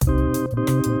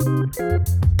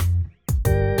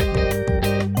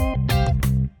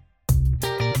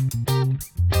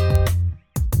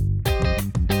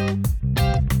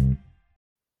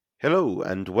Hello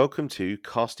and welcome to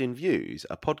Casting Views,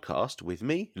 a podcast with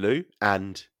me, Lou,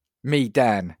 and Me,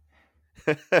 Dan.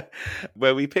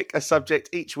 where we pick a subject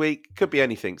each week, could be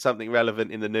anything, something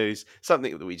relevant in the news,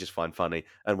 something that we just find funny,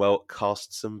 and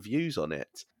cast some views on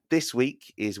it. This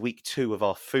week is week 2 of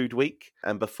our food week,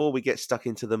 and before we get stuck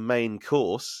into the main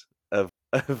course of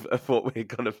what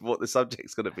the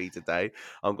subject's gonna be today,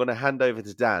 I'm gonna hand over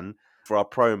to Dan for our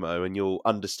promo, and you'll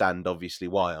understand obviously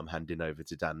why I'm handing over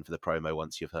to Dan for the promo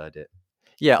once you've heard it.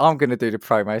 Yeah, I'm going to do the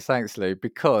promo. Thanks, Lou,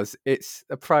 because it's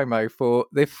a promo for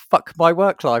the Fuck My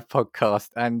Work Life podcast.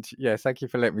 And yeah, thank you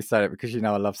for letting me say it because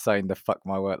I love saying the Fuck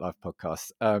My Work Life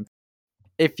podcast.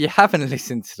 If you haven't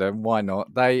listened to them, why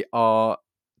not? They are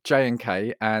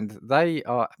J&K, and they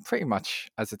are pretty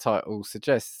much, as the title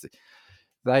suggests,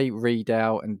 they read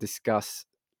out and discuss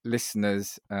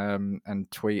listeners and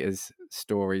tweeters'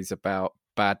 stories about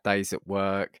bad days at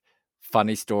work,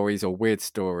 funny stories or weird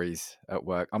stories at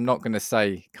work. I'm not going to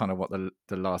say kind of what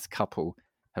the last couple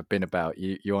have been about.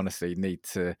 You honestly need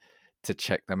to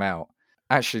check them out.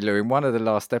 Actually, Lou, in one of the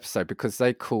last episodes, because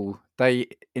they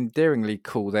endearingly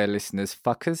call their listeners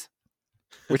fuckers,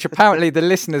 which apparently the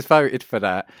listeners voted for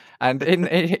that. And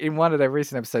in one of their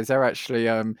recent episodes, they're actually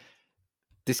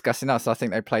discussing us. I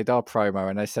think they played our promo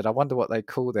and they said, I wonder what they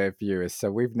call their viewers.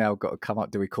 So we've now got to come up.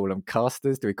 Do we call them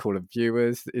casters? Do we call them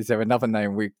viewers? Is there another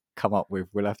name we come up with?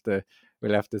 We'll have to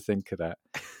think of that.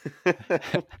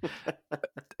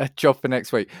 A job for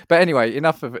next week. But anyway,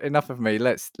 enough of me.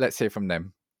 Let's hear from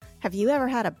them. Have you ever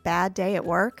had a bad day at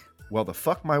work? Well, the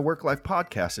Fuck My Work Life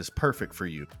podcast is perfect for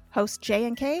you. Host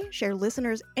J&K share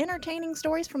listeners' entertaining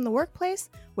stories from the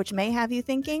workplace, which may have you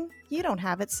thinking you don't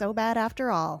have it so bad after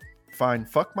all. Find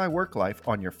Fuck My Work Life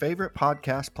on your favorite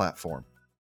podcast platform.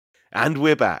 And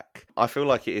we're back. I feel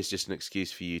like it is just an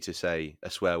excuse for you to say a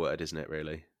swear word, isn't it,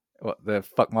 really? What, the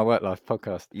Fuck My Work Life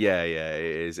podcast? Yeah, it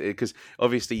is. Because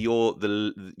obviously you're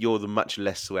the much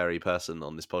less sweary person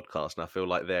on this podcast, and I feel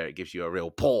like there it gives you a real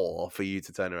paw for you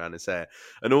to turn around and say it.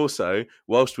 And also,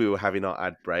 whilst we were having our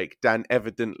ad break, Dan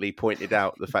evidently pointed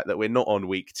out the fact that we're not on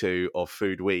week 2 of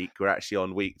Food Week. We're actually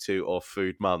on week 2 of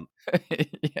Food Month.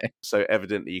 Yeah. So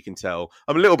evidently you can tell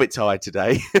I'm a little bit tired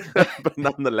today, but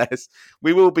nonetheless,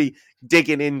 we will be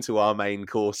digging into our main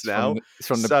course now. It's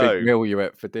from the big meal you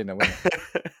ate for dinner, wasn't it?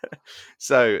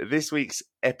 So this week's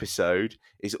episode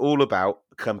is all about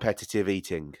competitive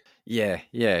eating. Yeah,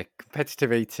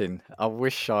 competitive eating. I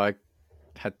wish I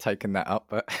had taken that up,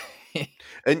 but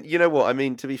and you know what I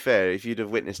mean, to be fair, if you'd have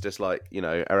witnessed us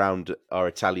around our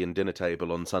Italian dinner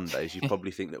table on Sundays, you'd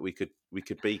probably think that we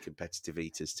could be competitive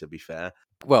eaters, to be fair.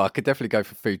 Well, I could definitely go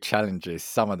for food challenges.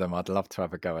 Some of them I'd love to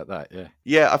have a go at that.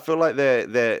 Yeah, I feel like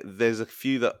there's a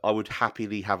few that I would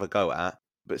happily have a go at,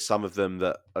 but some of them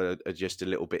that are just a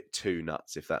little bit too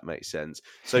nuts, if that makes sense.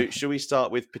 So should we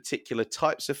start with particular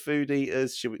types of food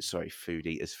eaters?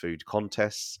 Food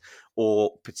contests,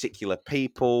 or particular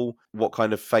people? What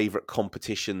kind of favourite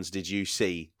competitions did you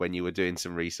see when you were doing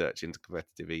some research into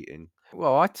competitive eating?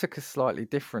 Well, I took a slightly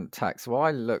different tack. So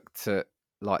I looked at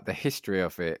like the history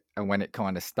of it and when it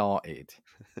kind of started.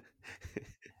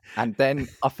 And then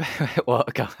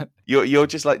You're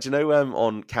just like, do you know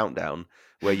on Countdown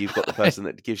where you've got the person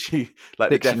that gives you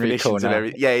like the definitions and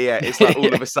everything? Yeah. It's like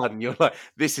all of a sudden you're like,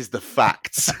 this is the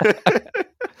facts.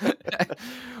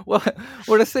 Well,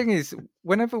 the thing is,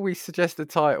 whenever we suggest a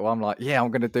title, I'm like, yeah,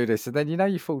 I'm going to do this, and then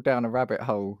you fall down a rabbit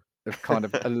hole of kind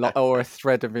of a lot or a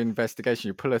thread of investigation.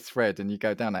 You pull a thread and you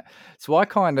go down it. So I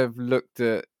kind of looked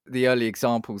at the early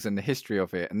examples and the history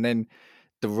of it, and then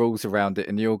the rules around it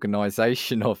and the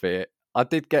organization of it. I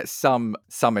did get some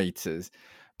eaters,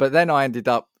 but then I ended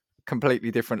up completely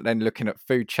different then looking at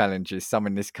food challenges, some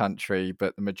in this country,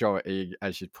 but the majority,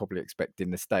 as you'd probably expect,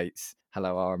 in the States.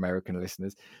 Hello, our American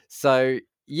listeners. So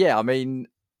yeah, I mean,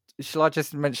 shall I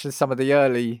just mention some of the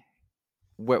early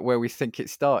where we think it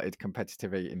started,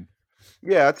 competitive eating?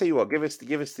 Yeah, I'll tell you what, give us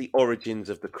the origins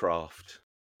of the craft.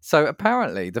 So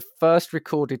apparently the first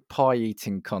recorded pie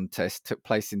eating contest took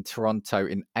place in Toronto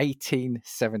in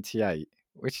 1878,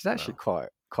 which is actually quite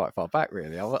far back,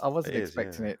 really. I wasn't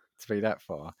expecting it to be that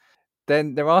far.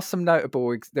 Then there were some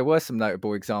notable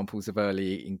examples of early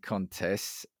eating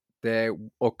contests.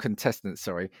 Contestants,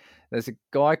 sorry. There's a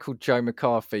guy called Joe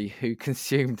McCarthy who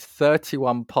consumed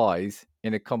 31 pies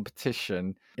in a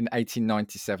competition in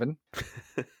 1897.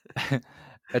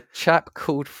 A chap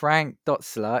called Frank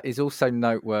Dotzler is also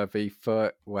noteworthy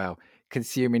for,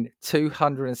 consuming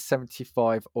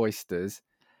 275 oysters,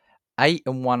 8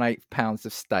 1/8 pounds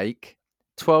of steak,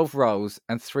 12 rolls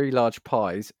and 3 large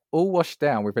pies, all washed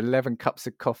down with 11 cups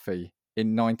of coffee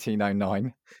in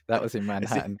 1909. That was in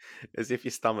Manhattan. As if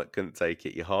your stomach couldn't take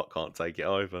it, your heart can't take it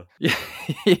either. Yeah.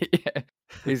 Yeah.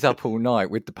 He's up all night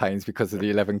with the pains because of the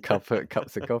 11 cups of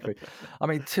coffee. I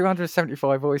mean,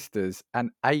 275 oysters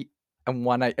and 8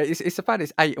 1/8. It's about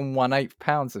 8 1/8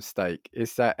 pounds of steak.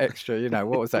 It's that extra,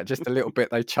 what was that? Just a little bit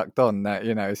they chucked on that,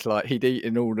 it's like he'd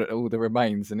eaten all the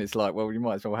remains, and it's like, well, you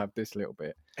might as well have this little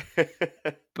bit.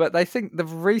 But they think the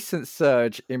recent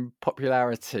surge in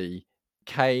popularity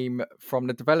came from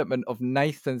the development of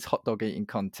Nathan's hot dog eating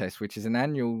contest, which is an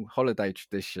annual holiday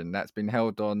tradition that's been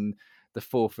held on the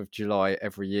 4th of July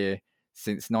every year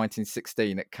since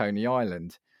 1916 at Coney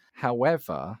Island.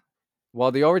 However,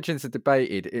 while the origins are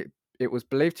debated, it was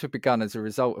believed to have begun as a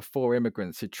result of 4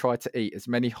 immigrants who tried to eat as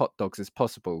many hot dogs as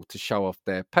possible to show off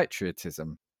their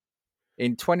patriotism.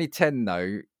 In 2010,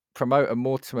 though, promoter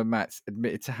Mortimer Matz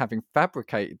admitted to having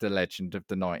fabricated the legend of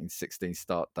the 1916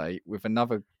 start date with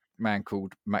another man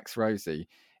called Max Rosie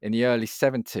in the early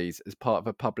 70s as part of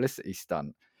a publicity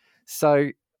stunt.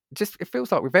 So it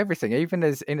feels like with everything, even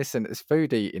as innocent as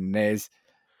food eating, there's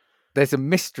a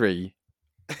mystery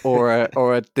or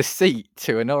a deceit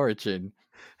to an origin.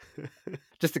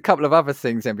 Just a couple of other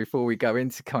things then before we go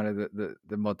into kind of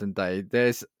the modern day.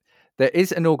 There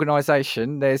is an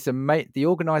organisation. There's the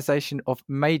organisation of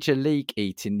Major League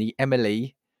Eating, the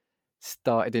MLE,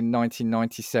 started in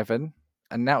 1997,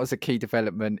 and that was a key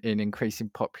development in increasing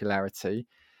popularity.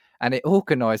 And it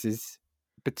organises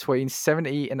between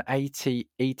 70 and 80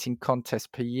 eating contests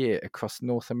per year across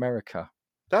North America.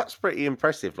 That's pretty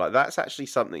impressive. Like, that's actually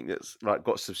something that's like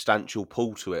got substantial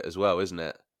pull to it as well, isn't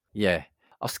it? Yeah.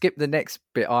 I'll skip the next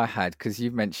bit I had because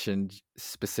you've mentioned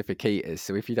specific eaters.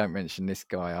 So if you don't mention this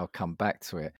guy, I'll come back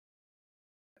to it.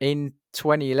 In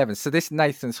 2011, so this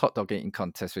Nathan's hot dog eating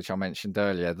contest, which I mentioned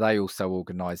earlier, they also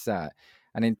organised that.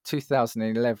 And in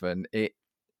 2011, it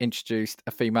introduced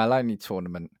a female-only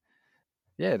tournament.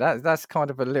 Yeah, that's kind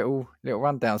of a little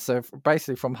rundown. So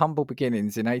basically, from humble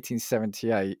beginnings in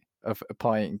 1878 of a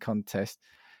pie eating contest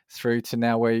through to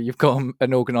now where you've got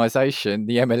an organisation,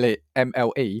 the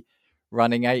MLE,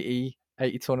 running 80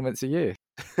 tournaments a year.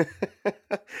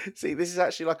 See, this is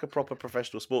actually like a proper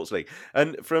professional sports league.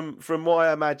 And from what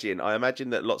I imagine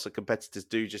that lots of competitors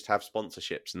do just have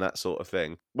sponsorships and that sort of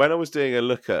thing. When I was doing a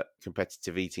look at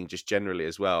competitive eating just generally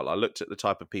as well, I looked at the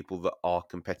type of people that are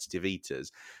competitive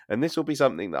eaters. And this will be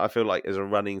something that I feel like is a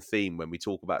running theme when we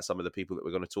talk about some of the people that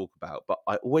we're going to talk about. But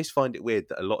I always find it weird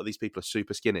that a lot of these people are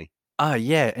super skinny. Oh,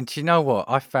 yeah. And do you know what?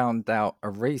 I found out a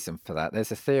reason for that.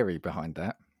 There's a theory behind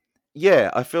that. Yeah,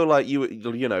 I feel like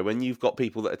when you've got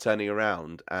people that are turning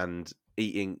around and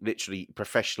eating, literally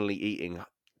professionally eating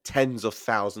tens of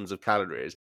thousands of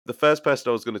calories. The first person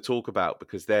I was going to talk about,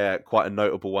 because they're quite a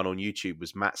notable one on YouTube,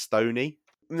 was Matt Stoney.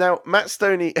 Now, Matt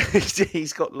Stoney,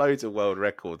 he's got loads of world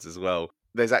records as well.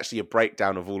 There's actually a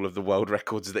breakdown of all of the world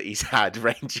records that he's had,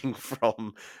 ranging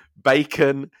from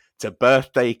bacon to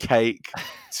birthday cake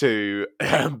to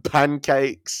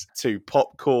pancakes to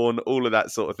popcorn, all of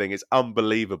that sort of thing. It's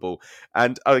unbelievable.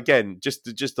 And again,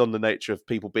 just on the nature of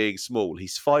people being small,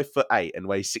 he's 5'8" and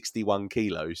weighs 61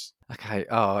 kilos. Okay.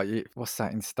 What's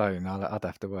that in stone? I'd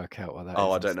have to work out what that is.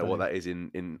 I don't know what that is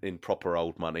in proper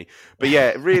old money. But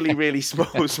yeah, really, really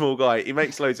small guy. He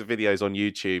makes loads of videos on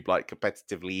YouTube, like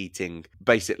competitively eating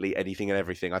basically anything and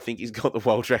everything. I think he's got the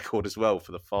world record as well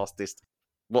for the fastest.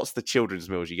 What's the children's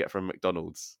meals you get from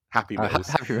McDonald's? Happy Meals.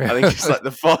 Happy Meal. I think it's like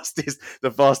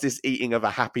the fastest eating of a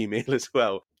Happy Meal as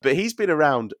well. But he's been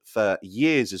around for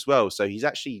years as well. So he's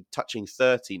actually touching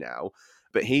 30 now.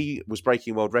 But he was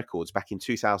breaking world records back in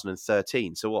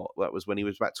 2013. So what? That was when he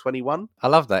was about 21? I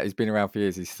love that. He's been around for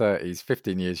years. He's 30. He's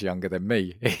 15 years younger than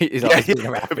me. He's been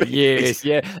around for years.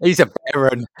 Yeah, he's a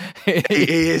veteran.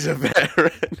 He is a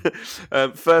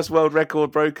veteran. First world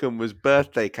record broken was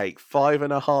birthday cake.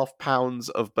 5.5 pounds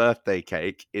of birthday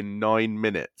cake in 9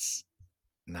 minutes.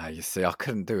 No, you see, I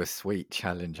couldn't do a sweet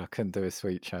challenge.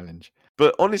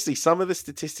 But honestly, some of the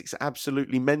statistics are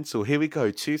absolutely mental. Here we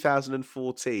go.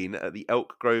 2014 at the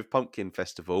Elk Grove Pumpkin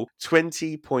Festival,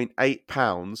 20.8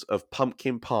 pounds of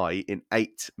pumpkin pie in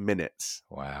 8 minutes.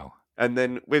 Wow. And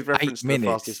then with reference to the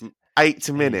fastest...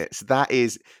 8 minutes. That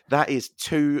is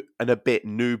 2 and a bit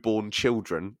newborn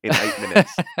children in 8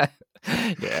 minutes.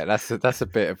 Yeah, that's a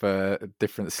bit of a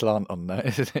different slant on that,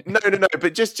 isn't it? No.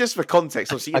 But just for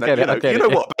context, obviously, you know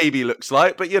what a baby looks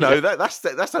like, but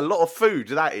that's a lot of food.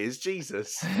 That is,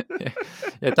 Jesus.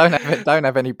 Yeah. Don't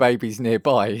have any babies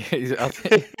nearby.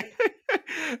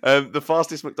 The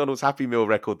fastest McDonald's Happy Meal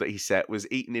record that he set was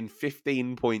eaten in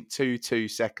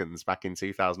 15.22 seconds back in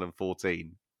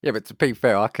 2014. Yeah, but to be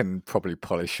fair, I can probably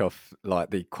polish off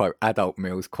like the quote adult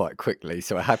meals quite quickly.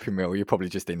 So a Happy Meal, you probably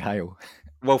just inhale.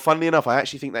 Well, funnily enough, I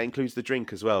actually think that includes the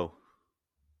drink as well,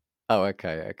 Oh,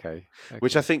 okay.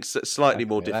 which I think's slightly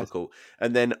more Okay, that's difficult.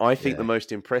 And then I think the yeah.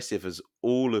 most impressive is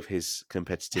all of his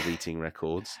competitive eating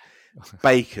records.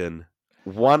 Bacon,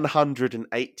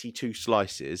 182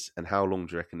 slices, and how long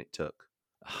do you reckon it took?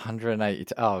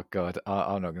 180. Oh God,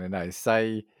 I'm not going to know.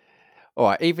 Say, all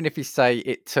right. Even if you say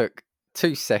it took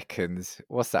 2 seconds,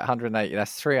 what's that? 180.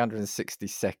 That's 360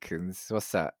 seconds.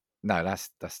 What's that? No,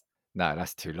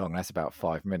 that's too long. That's about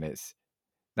 5 minutes.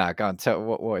 No, go on. Tell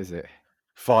what is it?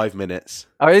 5 minutes.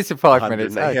 Oh, it's in 5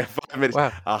 minutes. 108 Oh, yeah, 5 minutes.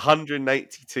 wow.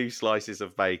 182 slices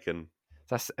of bacon.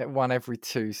 That's one every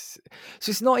two. So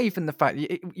it's not even the fact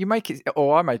you make it,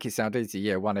 or I make it sound easy.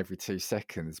 Yeah, one every 2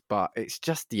 seconds, but it's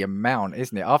just the amount,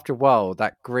 isn't it? After a while,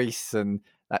 that grease and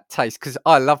that taste. Because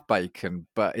I love bacon,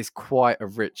 but it's quite a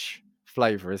rich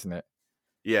flavor, isn't it?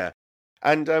 Yeah.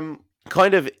 And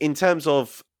kind of in terms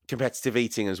of competitive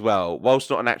eating as well, whilst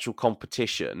not an actual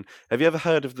competition, have you ever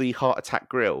heard of the Heart Attack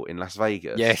Grill in Las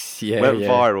Vegas? Yes, yeah, Went yeah,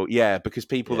 viral, yeah, because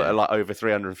people that yeah, are like over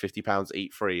 350 pounds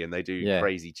eat free and they do yeah.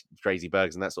 crazy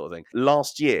burgers and that sort of thing.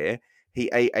 Last year, he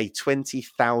ate a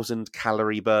 20,000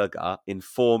 calorie burger in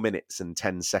 4 minutes and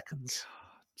 10 seconds.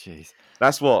 Jeez,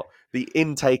 That's what the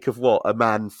intake of what a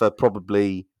man for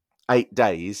probably 8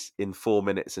 days in 4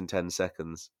 minutes and 10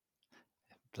 seconds.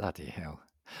 bloody hell!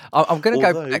 I'm going to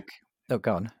go Although, back. Oh,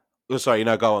 go on. oh, sorry,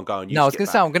 no, go on. You No, I was skip going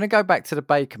to say, back. I'm going to go back to the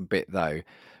bacon bit though,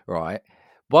 right?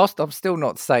 Whilst I'm still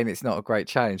not saying it's not a great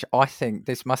challenge, I think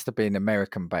this must have been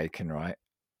American bacon, right?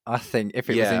 I think if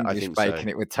it was Yeah, I English think so. bacon,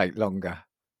 it would take longer.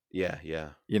 Yeah.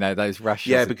 You know, those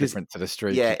rashers Yeah, are because different to the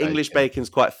streaky English bacon. bacon's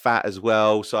quite fat as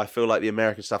well, so I feel like the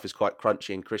American stuff is quite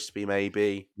crunchy and crispy,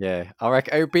 maybe. Yeah, I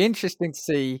reckon it would be interesting to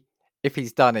see if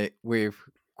he's done it with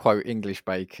quote English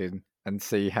bacon and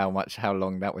see how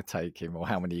long that would take him, or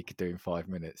how many he could do in 5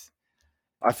 minutes.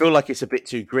 I feel like it's a bit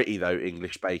too gritty though,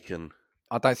 English bacon.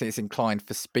 I don't think it's inclined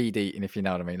for speed eating, if you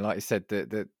know what I mean. Like you said,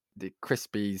 the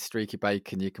crispy, streaky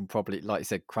bacon, you can probably, like you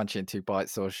said, crunch it in 2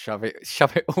 bites or shove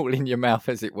it all in your mouth,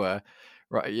 as it were.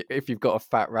 Right? If you've got a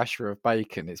fat rasher of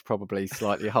bacon, it's probably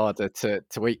slightly harder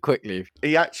to eat quickly.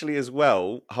 He actually, as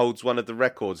well, holds one of the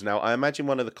records. Now, I imagine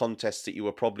one of the contests that you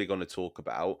were probably going to talk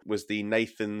about was the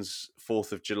Nathan's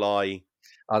 4th of July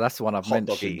Oh, that's the one I've hot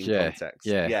dog mentioned. eating contest.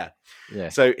 Yeah.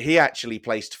 So he actually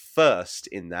placed first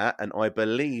in that, and I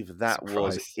believe that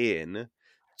was Surprise. in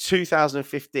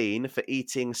 2015 for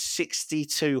eating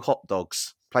 62 hot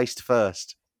dogs. Placed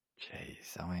first.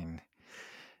 Jeez, I mean,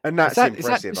 And that's is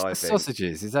impressive, that I just the think.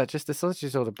 sausages? Is that just the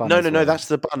sausages or the bun? No, as well? that's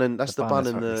the bun and that's the bun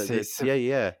as and well. See,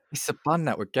 yeah. It's the bun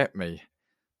that would get me.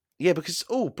 Yeah, because it's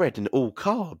all bread and all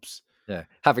carbs. Yeah.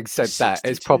 Having said that,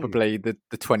 it's 62. probably the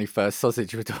 21st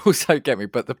sausage would also get me,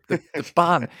 but the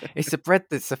bun, it's the bread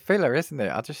that's the filler, isn't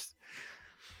it?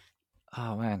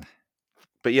 Oh man.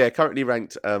 But yeah, currently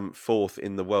ranked 4th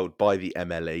in the world by the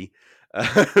MLE.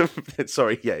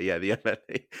 Sorry, the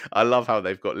MLE. I love how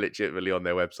they've got legitimately on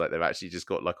their website. They've actually just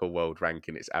got like a world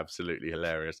ranking. It's absolutely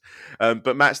hilarious.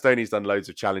 But Matt Stoney's done loads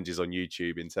of challenges on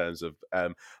YouTube in terms of.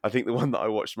 I think the one that I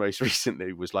watched most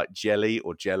recently was like jelly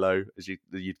or jello, as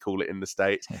you'd call it in the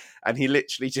States. And he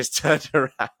literally just turned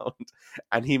around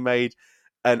and he made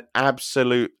an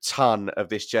absolute ton of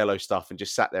this jello stuff and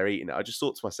just sat there eating it. I just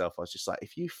thought to myself, I was just like,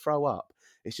 if you throw up,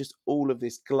 it's just all of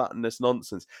this gluttonous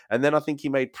nonsense. And then I think he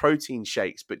made protein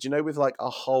shakes, but with like a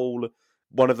whole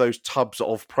one of those tubs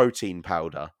of protein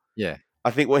powder. Yeah. I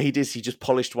think what he did is he just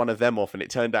polished one of them off and it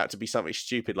turned out to be something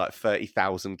stupid like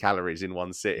 30,000 calories in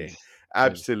one sitting. Yes.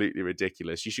 Absolutely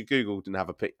ridiculous. You should Google and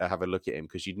have a look at him,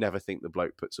 because you'd never think the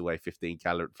bloke puts away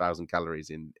 15,000 calories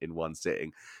in one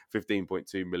sitting.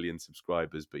 15.2 million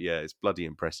subscribers. But yeah, it's bloody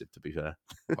impressive, to be fair.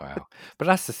 Wow. But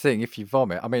that's the thing, if you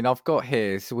vomit, I mean, I've got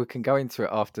here, so we can go into it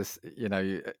after,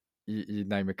 you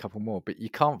name a couple more, but you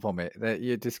can't vomit.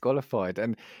 You're disqualified.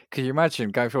 And can you imagine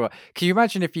going through can you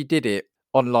imagine if you did it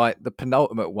on like the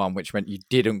penultimate one, which meant you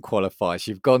didn't qualify?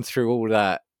 So you've gone through all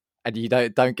that and you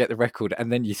don't get the record,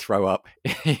 and then you throw up,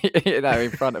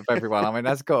 in front of everyone. I mean,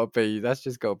 that's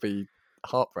just got to be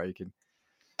heartbreaking.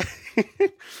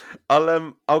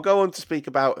 I'll go on to speak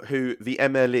about who the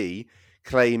MLE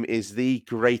claim is the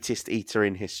greatest eater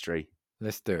in history.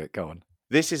 Let's do it. Go on.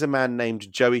 This is a man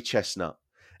named Joey Chestnut.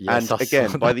 Yes, and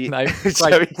again, by the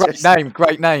name.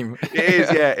 Great name. It is,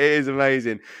 it is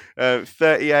amazing.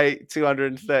 38,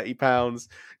 230 pounds.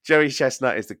 Joey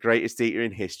Chestnut is the greatest eater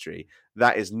in history.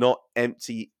 That is not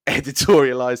empty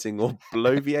editorializing or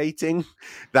bloviating.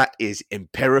 That is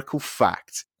empirical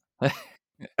fact.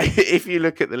 If you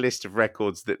look at the list of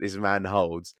records that this man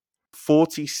holds,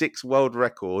 46 world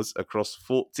records across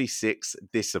 46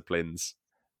 disciplines.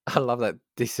 I love that.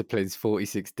 Disciplines,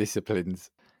 46 disciplines.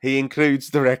 He includes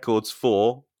the records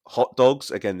for hot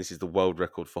dogs. Again, this is the world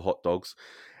record for hot dogs.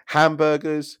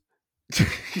 Hamburgers.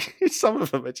 Some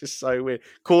of them are just so weird.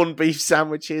 Corned beef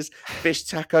sandwiches, fish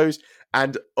tacos.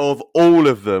 And of all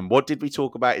of them, what did we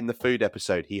talk about in the food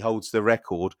episode? He holds the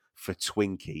record for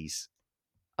Twinkies.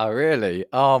 Oh, really?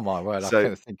 Oh, my word. I So-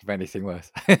 couldn't think of anything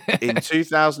worse. In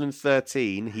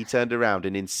 2013, he turned around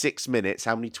and in 6 minutes,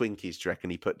 how many Twinkies do you reckon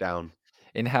he put down?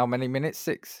 In how many minutes?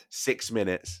 6? 6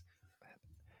 minutes.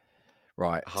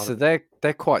 Right. Hard- So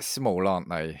they're quite small, aren't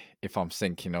they? If I'm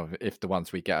thinking of if the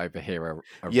ones we get over here are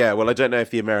Yeah, well, I don't know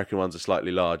if the American ones are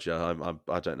slightly larger.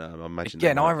 I don't know. I imagine. they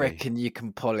Again, I might be. reckon you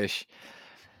can polish.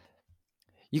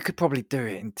 You could probably do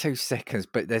it in 2 seconds,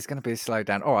 but there's going to be a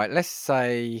slowdown. All right, let's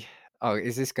say. Oh,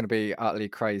 is this going to be utterly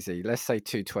crazy? Let's say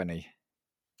 220.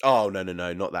 Oh no,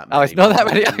 not that many. Oh, it's not that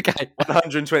many. Okay.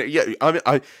 120. Yeah, I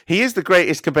mean, he is the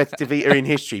greatest competitive eater in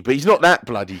history, but he's not that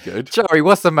bloody good. Joey,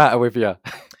 what's the matter with you?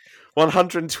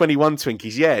 121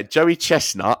 Twinkies. Yeah, Joey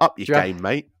Chestnut, up your Do you have- game,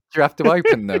 mate. Do you have to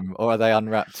open them, or are they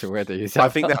unwrapped already? Is I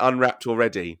that think they're unwrapped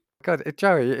already. God,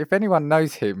 Joey, if anyone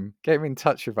knows him, get him in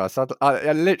touch with us.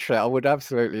 I literally, I would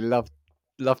absolutely love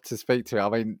to speak to him.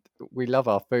 I mean, we love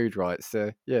our food, right?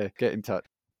 So yeah, get in touch.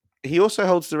 He also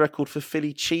holds the record for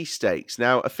Philly cheesesteaks.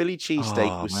 Now, a Philly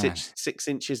cheesesteak Oh, was man. 6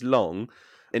 inches long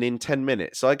and in 10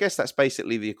 minutes. So I guess that's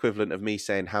basically the equivalent of me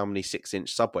saying how many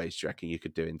 6-inch Subways do you reckon you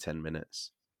could do in 10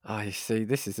 minutes? Oh, you see,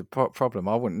 this is a problem.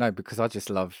 I wouldn't know because I just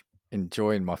love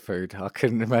enjoying my food. I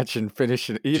couldn't imagine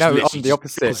finishing. You Just know, literally on the just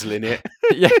opposite. guzzling it.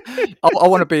 Yeah, I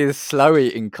want to be the slow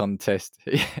eating contest.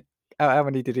 How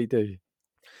many did he do?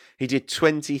 He did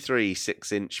 23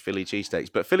 6-inch Philly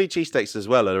cheesesteaks. But Philly cheesesteaks as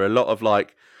well are a lot of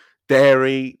like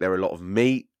dairy, they're a lot of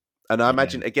meat. And I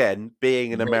imagine, again,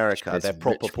 being in Rich, America, there's they're rich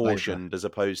proper flavour. portioned as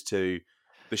opposed to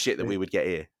the shit that we would get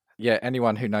here. Yeah,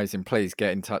 anyone who knows him, please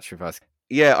get in touch with us.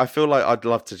 Yeah, I feel like I'd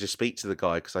love to just speak to the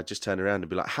guy because I'd just turn around and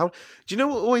be like, "How?" Do you know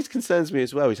what always concerns me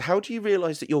as well is how do you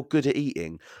realise that you're good at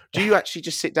eating? Do you actually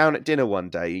just sit down at dinner one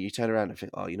day and you turn around and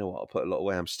think, "Oh, you know what? I'll put a lot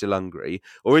away. I'm still hungry,"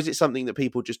 or is it something that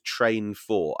people just train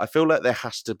for? I feel like there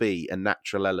has to be a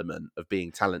natural element of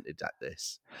being talented at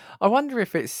this. I wonder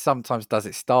if it sometimes does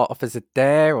it start off as a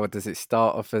dare or does it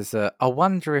start off as a. I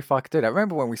wonder if I could do that.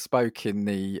 Remember when we spoke in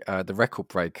the Record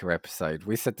Breaker episode?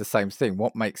 We said the same thing.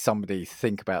 What makes somebody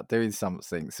think about doing something?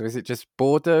 So is it just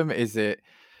boredom? Is it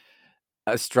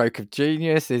a stroke of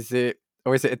genius? Is it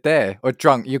a dare or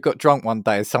drunk? You got drunk one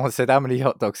day and someone said, "How many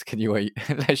hot dogs can you eat?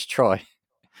 Let's try."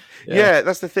 Yeah,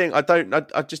 that's the thing. I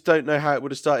just don't know how it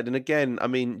would have started. And again, I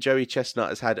mean, Joey Chestnut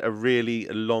has had a really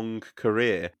long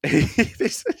career.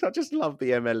 I just love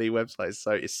the MLE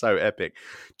website. It's so epic.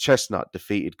 Chestnut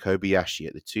defeated Kobayashi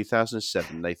at the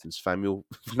 2007 Nathan's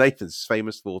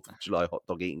famous 4th of July hot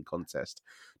dog eating contest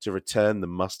to return the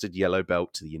mustard yellow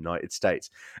belt to the United States.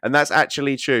 And that's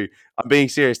actually true. I'm being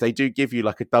serious. They do give you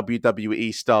like a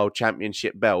WWE style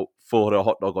championship belt for the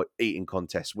hot dog eating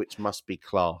contest, which must be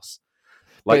class.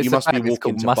 Like you must be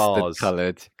walking to bars.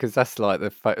 Coloured because that's like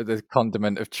the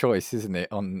condiment of choice, isn't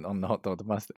it? On the hot dog, the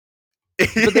mustard.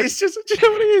 It's just, do you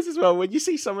know what it is as well? When you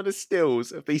see some of the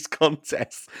stills of these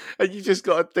contests and you just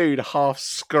got a dude half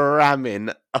scramming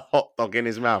a hot dog in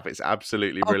his mouth, it's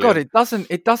absolutely brilliant. Oh God,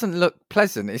 it doesn't look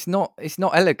pleasant. It's not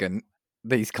elegant.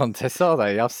 These contests, are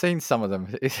they? I've seen some of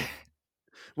them.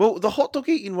 Well, the hot dog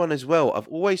eating one as well, I've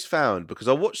always found, because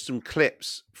I watched some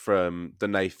clips from the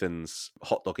Nathan's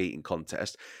hot dog eating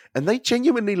contest, and they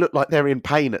genuinely look like they're in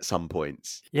pain at some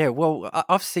points. Yeah, well,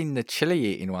 I've seen the chili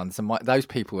eating ones, and those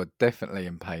people are definitely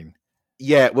in pain.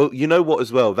 Yeah, well, you know what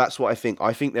as well? That's what I think.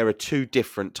 I think there are two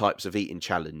different types of eating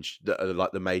challenge that are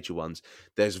like the major ones.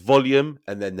 There's volume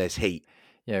and then there's heat.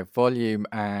 Yeah, volume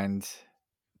and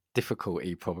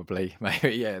difficulty probably.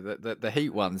 Maybe, yeah, the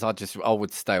heat ones, I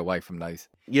would stay away from those.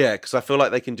 Yeah, because I feel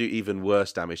like they can do even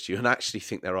worse damage to you. And I actually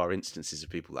think there are instances of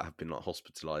people that have been like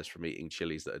hospitalized from eating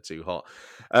chilies that are too hot.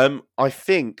 I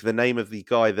think the name of the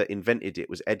guy that invented it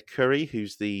was Ed Curry,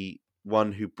 who's the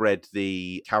one who bred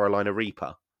the Carolina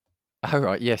Reaper. Oh,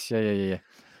 right. Yes. Yeah.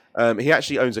 He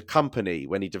actually owns a company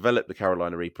when he developed the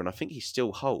Carolina Reaper, and I think he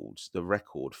still holds the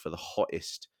record for the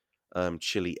hottest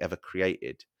chili ever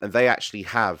created. And they actually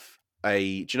have do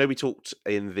you know we talked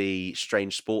in the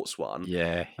Strange Sports one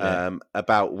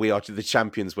about We Are the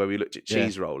Champions where we looked at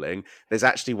cheese rolling? There's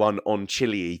actually one on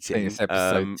chili eating. I think it's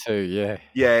episode 2, yeah.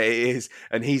 Yeah, it is.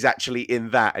 And he's actually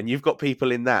in that. And you've got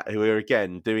people in that who are,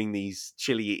 again, doing these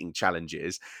chili eating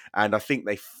challenges. And I think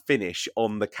they finish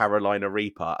on the Carolina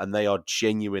Reaper and they are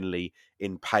genuinely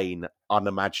in pain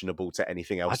unimaginable to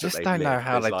anything else. I just that don't they've know lived.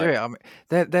 how There's they do it. I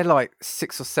mean, they're like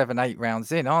 6 or 7, 8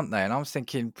 rounds in, aren't they? And I'm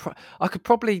thinking I could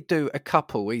probably do a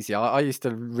couple easy. I used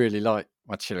to really like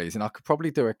my chilies, and I could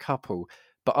probably do a couple,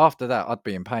 but after that, I'd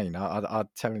be in pain. I'm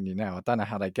telling you now, I don't know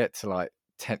how they get to like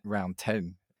round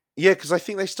 10. Yeah, because I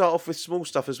think they start off with small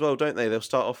stuff as well, don't they? They'll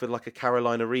start off with like a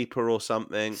Carolina Reaper or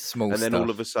something, Small and then stuff. all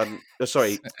of a sudden,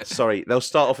 sorry, they'll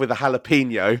start off with a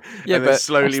jalapeno, Yeah, and then but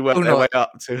slowly that's work still their not. way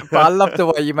up to. But I love the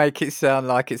way you make it sound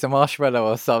like it's a marshmallow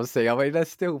or something. I mean, they're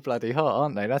still bloody hot,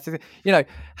 aren't they? That's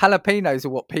jalapenos are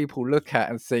what people look at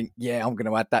and think, yeah, I'm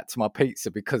going to add that to my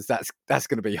pizza because that's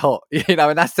going to be hot,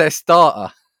 and that's their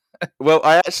starter. Well,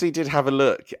 I actually did have a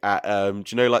look at, do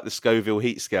you know, like the Scoville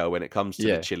heat scale when it comes to the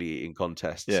Yeah. chili eating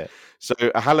contests? Yeah. So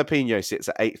a jalapeno sits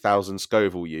at 8,000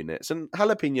 Scoville units, and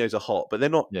jalapenos are hot, but they're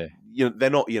not, Yeah.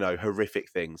 they're not, horrific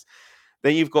things.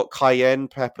 Then you've got cayenne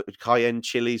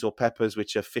chilies or peppers,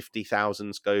 which are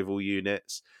 50,000 Scoville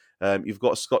units. You've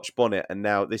got a Scotch bonnet, and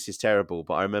now this is terrible,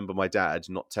 but I remember my dad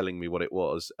not telling me what it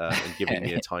was and giving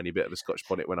me a tiny bit of a Scotch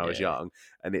bonnet when I was young,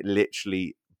 and it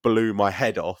literally blew my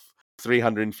head off.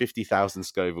 350,000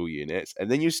 Scoville units,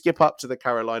 and then you skip up to the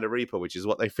Carolina Reaper, which is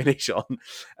what they finish on,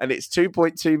 and it's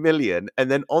 2.2 million. And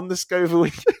then on the Scoville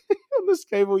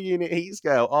unit heat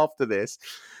scale after this,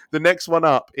 the next one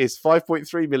up is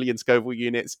 5.3 million Scoville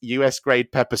units, US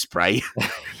grade pepper spray.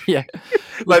 Yeah,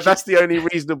 like that's the only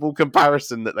reasonable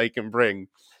comparison that they can bring.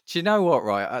 Do you know what?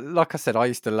 Right, like I said, I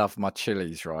used to love my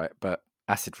chilies, right, but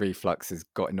acid reflux has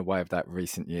got in the way of that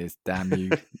recent years. Damn you.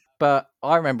 But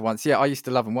I remember once, I used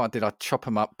to love them. What I did, I'd chop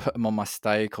them up, put them on my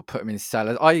steak, or put them in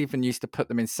salad. I even used to put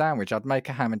them in sandwich. I'd make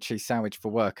a ham and cheese sandwich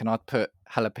for work, and I'd put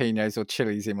jalapenos or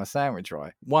chilies in my sandwich,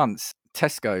 right? Once,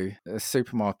 Tesco, a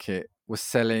supermarket, was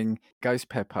selling ghost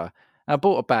pepper. And I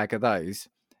bought a bag of those,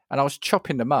 and I was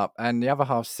chopping them up, and the other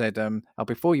half said,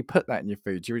 before you put that in your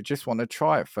food, you would just want to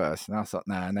try it first. And I was like,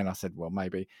 nah. And then I said, well,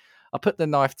 maybe. I put the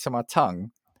knife to my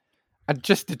tongue, and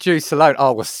just the juice alone, I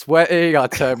was sweating. I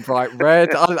turned bright red.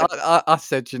 I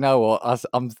said, you know what?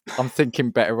 I'm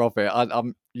thinking better of it.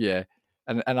 And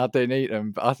I didn't eat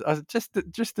them. But I just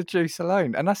the juice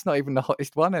alone, and that's not even the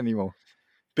hottest one anymore.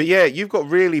 But yeah, you've got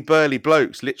really burly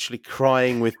blokes literally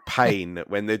crying with pain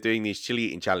when they're doing these chili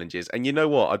eating challenges. And you know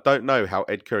what? I don't know how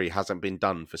Ed Curry hasn't been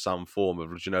done for some form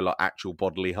of, like actual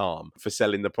bodily harm for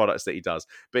selling the products that he does.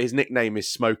 But his nickname is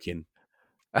Smoking,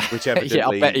 which evidently,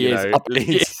 I bet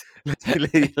he is.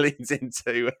 leads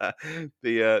into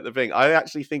the thing. I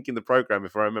actually think in the program,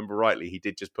 if I remember rightly, he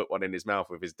did just put one in his mouth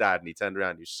with his dad, and he turned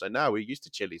around and he was like, "No, we're used to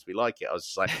chilies, we like it." I was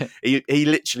just like, he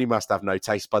literally must have no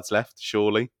taste buds left,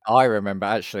 surely. I remember,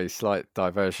 actually, slight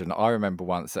diversion. I remember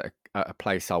once at a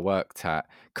place I worked at,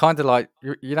 kind of like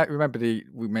remember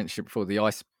we mentioned before the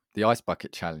ice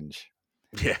bucket challenge.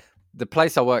 Yeah. The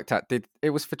place I worked at it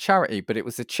was for charity, but it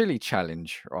was a chili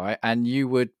challenge, right? And you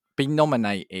would be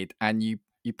nominated, and you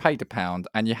paid £1,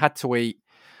 and you had to eat.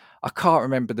 I can't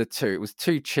remember the two. It was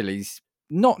 2 chilies,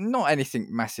 not anything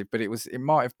massive, but it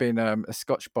might have been a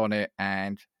Scotch bonnet,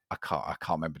 and I can't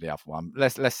remember the other one.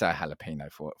 Let's say a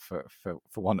jalapeno for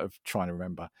want of trying to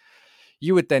remember.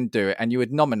 You would then do it, and you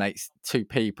would nominate 2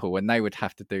 people, and they would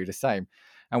have to do the same.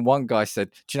 And one guy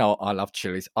said, "Do you know what? I love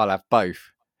chilies. I'll have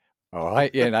both." All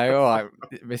right, all right,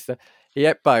 mister. He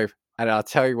ate both, and I'll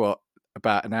tell you what,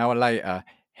 about an hour later,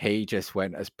 he just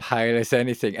went as pale as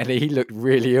anything, and he looked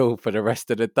really ill for the rest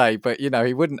of the day. But,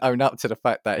 he wouldn't own up to the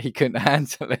fact that he couldn't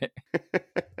handle it.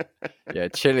 Yeah,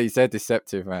 chilies, they're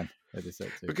deceptive, man. They're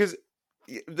deceptive. Because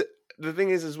the thing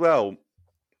is as well,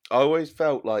 I always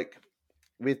felt like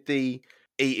with the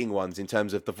eating ones, in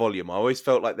terms of the volume, I always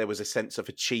felt like there was a sense of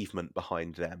achievement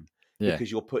behind them. Yeah. Because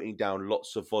you're putting down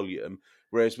lots of volume.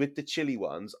 Whereas with the chili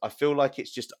ones, I feel like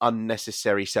it's just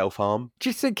unnecessary self-harm. Do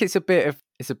you think it's a bit of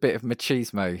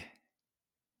machismo?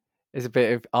 It's a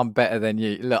bit of, I'm better than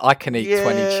you. Look, I can eat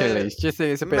 20 chilies. Do you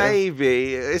think it's a bit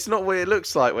maybe it's not what it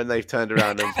looks like when they've turned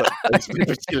around and put a bit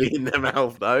of chili in their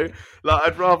mouth, though. Like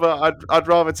I'd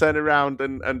rather turn around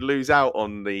and lose out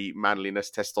on the manliness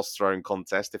testosterone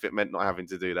contest if it meant not having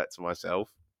to do that to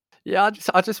myself. Yeah,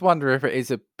 I just wonder if it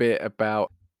is a bit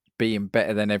about being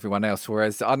better than everyone else,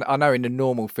 whereas I know in the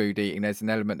normal food eating there's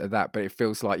an element of that, but it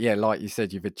feels like, like you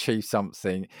said, you've achieved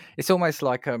something. It's almost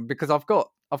like because I've got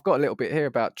a little bit here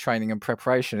about training and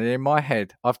preparation, and in my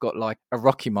head I've got like a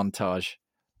Rocky montage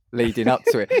leading up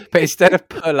to it, but instead of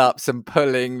pull-ups and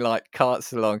pulling like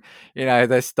carts along,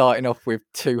 they're starting off with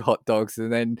 2 hot dogs,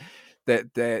 and then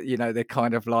they're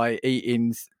kind of like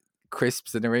eating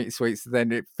crisps and they're eating sweets, and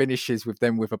then it finishes with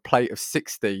them with a plate of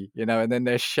 60, and then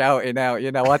they're shouting out,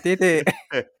 I did it.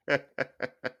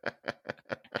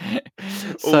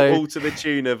 So all to the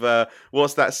tune of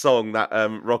what's that song? That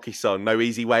Rocky song, "No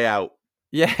Easy Way Out."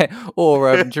 yeah,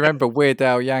 or do you remember Weird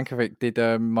Al Yankovic did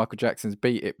Michael Jackson's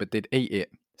 "Beat It" but did "Eat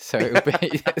It"? So it'll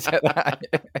be so that.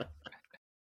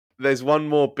 There's one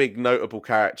more big notable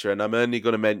character, and I'm only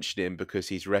going to mention him because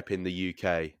he's repping the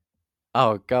UK.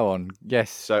 Oh, go on. Yes.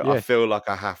 So I feel like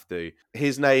I have to.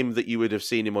 His name that you would have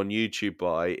seen him on YouTube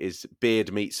by is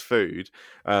Beard Meets Food,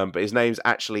 but his name's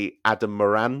actually Adam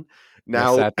Moran.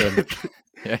 Now, Yes, Adam.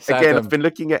 Yes, again, Adam. I've been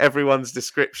looking at everyone's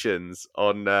descriptions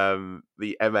on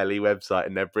the MLE website,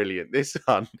 and they're brilliant. This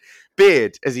one,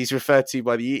 Beard, as he's referred to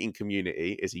by the eating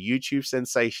community, is a YouTube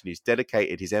sensation who's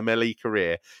dedicated his MLE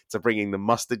career to bringing the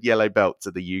mustard yellow belt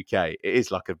to the UK. It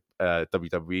is like a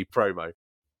WWE promo.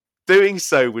 Doing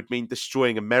so would mean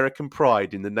destroying American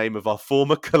pride in the name of our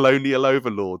former colonial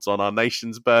overlords on our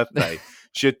nation's birthday.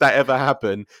 Should that ever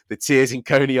happen, the tears in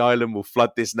Coney Island will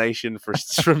flood this nation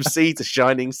from sea to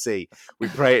shining sea. We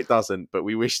pray it doesn't, but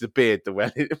we wish the beard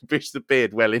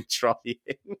well in trying.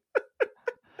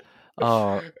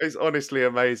 Oh, It's honestly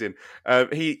amazing.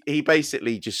 He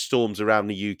basically just storms around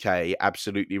the UK,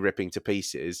 absolutely ripping to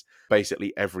pieces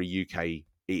basically every UK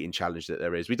eating challenge that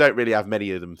there is. We don't really have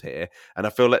many of them here, and I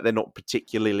feel like they're not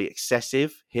particularly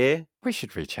excessive here. we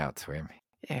should reach out to him.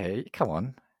 Yeah, come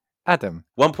on, Adam.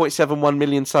 1.71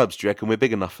 million subs. Do you reckon we're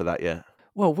big enough for that yet?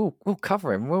 Well, we'll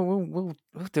cover him. We'll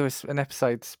do an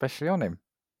episode especially on him.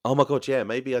 Oh my god, yeah.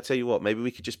 Maybe I tell you what. Maybe we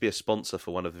could just be a sponsor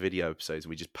for one of the video episodes, and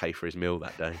we just pay for his meal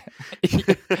that day.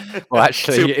 Well,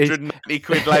 actually, 290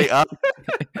 quid later,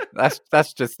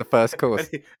 that's just the first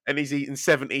course. and he's eating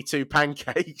 72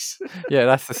 pancakes. Yeah,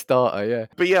 that's the starter. Yeah.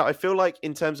 But yeah, I feel like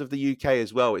in terms of the UK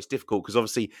as well, it's difficult because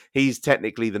obviously he's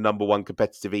technically the number one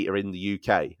competitive eater in the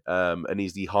UK, and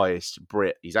he's the highest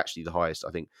Brit. He's actually the highest, I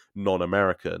think,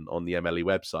 non-American on the MLE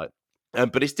website.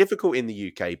 But it's difficult in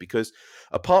the UK because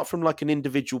apart from like an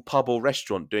individual pub or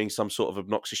restaurant doing some sort of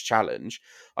obnoxious challenge,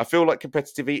 I feel like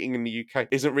competitive eating in the UK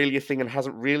isn't really a thing and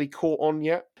hasn't really caught on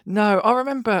yet. No, I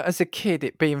remember as a kid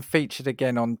it being featured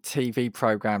again on TV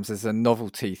programs as a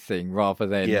novelty thing rather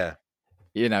than,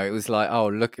 you know, it was like, oh,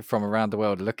 look from around the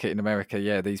world, look at in America,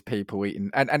 yeah, these people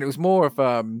eating. And it was more of,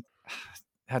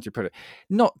 how do you put it?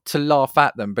 Not to laugh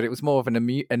at them, but it was more of an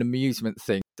amusement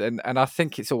thing. And I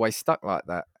think it's always stuck like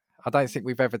that. I don't think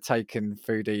we've ever taken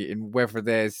food eating, whether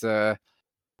there's a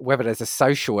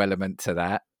social element to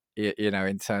that, you know,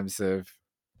 in terms of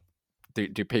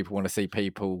do people want to see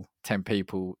 10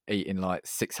 people eating like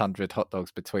 600 hot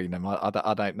dogs between them? I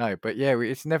don't know. But yeah,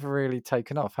 it's never really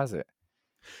taken off, has it?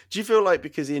 Do you feel like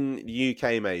because in the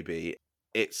UK maybe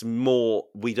it's more,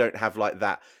 we don't have like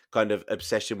that kind of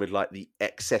obsession with like the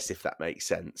excess, if that makes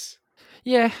sense?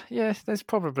 Yeah, there's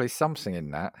probably something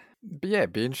in that. But yeah,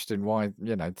 it'd be interesting why,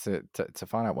 you know, to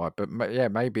find out why. But yeah,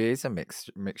 maybe it is a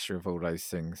mixture of all those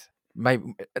things.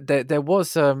 Maybe there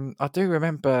was I do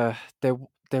remember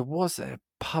there was a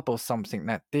pub or something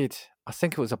that did, I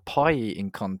think it was a pie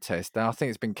eating contest, and I think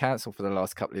it's been cancelled for the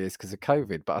last couple of years because of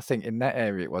COVID. But I think in that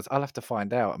area it was. I'll have to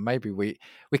find out. And maybe we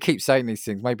keep saying these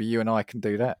things. Maybe you and I can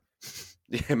do that.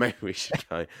 Yeah, maybe we should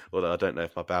go. Although I don't know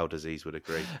if my bowel disease would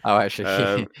agree. Oh,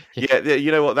 actually, yeah, you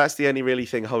know what? That's the only really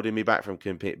thing holding me back from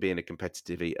being a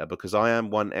competitive eater because I am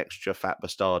one extra fat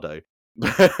bastardo.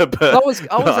 but I was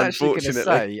actually going to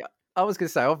unfortunately-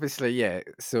 say, obviously, yeah,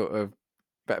 sort of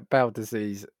bowel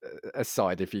disease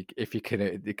aside, if you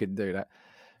can do that,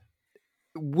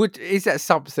 is that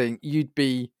something you'd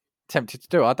be tempted to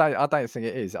do? I don't think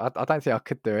it is. I don't think I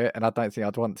could do it, and I don't think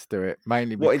I'd want to do it.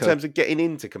 Mainly because, What, in terms of getting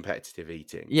into competitive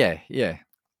eating? yeah.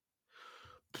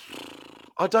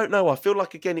 I don't know. I feel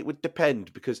like, again, it would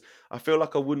depend because I feel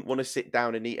like I wouldn't want to sit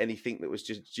down and eat anything that was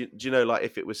just, do you know, like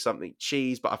if it was something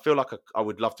cheese, but I feel like I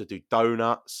would love to do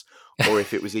donuts, or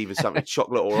if it was either something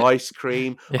chocolate or ice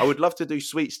cream, I would love to do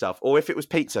sweet stuff. Or if it was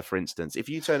pizza, for instance, if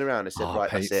you turn around and said, right,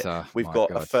 pizza. That's it, we've My got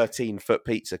God. a 13-foot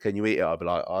pizza, can you eat it? I'd be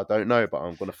like, I don't know, but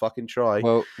I'm going to fucking try.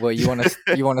 Well, you want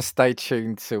to stay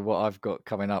tuned to what I've got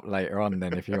coming up later on,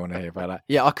 then, if you want to hear about that.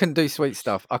 Yeah, I couldn't do sweet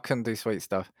stuff.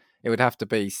 It would have to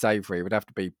be savoury. It would have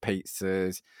to be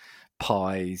pizzas,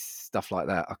 pies, stuff like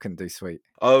that. I couldn't do sweet.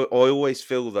 I always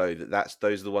feel, though, that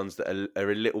those are the ones that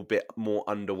are a little bit more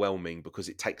underwhelming because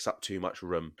it takes up too much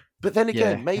room. But then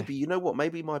again, Yeah. maybe, you know what?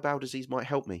 Maybe my bowel disease might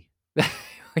help me.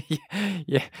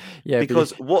 yeah.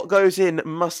 Because what goes in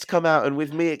must come out, and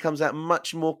with me, it comes out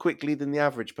much more quickly than the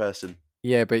average person.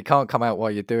 Yeah, but it can't come out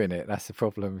while you're doing it. That's the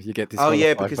problem. You get Oh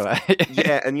yeah, disqualified for because that.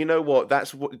 yeah, and you know what?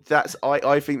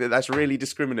 I think that's really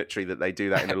discriminatory that they do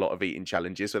that in a lot of eating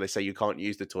challenges where they say you can't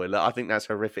use the toilet. I think that's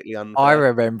horrifically I unfair.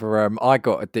 remember I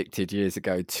got addicted years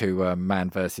ago to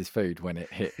Man versus Food when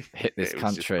it hit this It was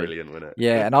just country. brilliant, wasn't it?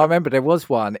 Yeah, and I remember there was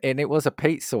one, and it was a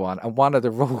pizza one, and one of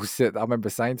the rules that I remember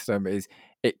saying to them is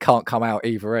it can't come out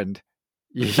either end.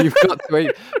 You've got to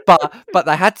eat, but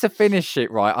they had to finish it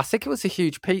right. I think it was a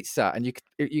huge pizza, and you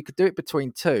could do it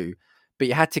between two, but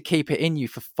you had to keep it in you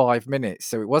for 5 minutes.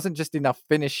 So it wasn't just enough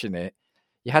finishing it.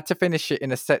 You had to finish it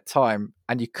in a set time,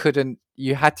 and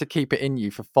you had to keep it in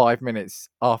you for 5 minutes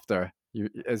after you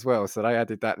as well. So they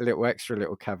added that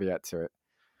little caveat to it.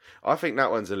 I think that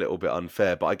one's a little bit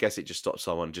unfair, but I guess it just stops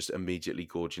someone just immediately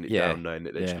gorging it Yeah, down, knowing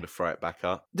that they're just yeah. going to throw it back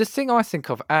up. The thing I think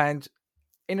of, and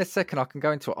in a second I can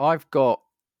go into it, I've got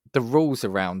the rules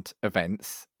around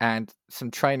events and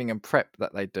some training and prep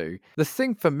that they do. The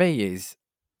thing for me is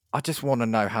I just want to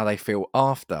know how they feel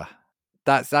after.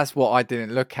 That's what I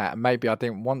didn't look at, and maybe I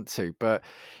didn't want to. But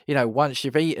once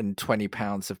you've eaten 20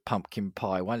 pounds of pumpkin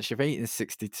pie, once you've eaten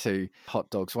 62 hot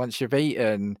dogs, once you've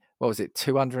eaten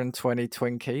 220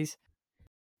 Twinkies,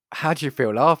 how do you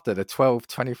feel after the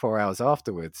 24 hours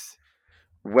afterwards?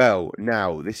 Well,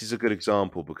 now this is a good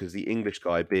example because the English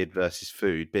guy, Beard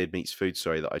Meets Food,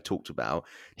 sorry, that I talked about,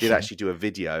 did actually do a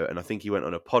video, and I think he went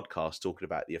on a podcast talking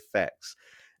about the effects.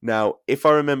 Now, if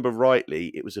I remember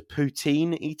rightly, it was a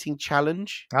poutine eating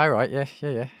challenge. All right,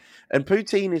 yeah. And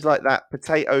poutine is like that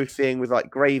potato thing with like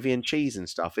gravy and cheese and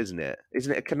stuff, isn't it? Is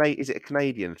it a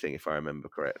Canadian thing, if I remember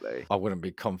correctly? I wouldn't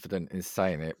be confident in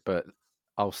saying it, but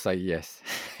I'll say yes.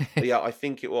 Yeah, I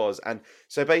think it was. And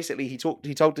so basically he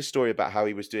told this story about how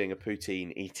he was doing a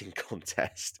poutine eating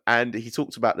contest, and he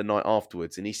talked about the night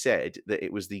afterwards, and he said that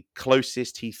it was the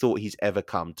closest he thought he's ever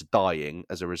come to dying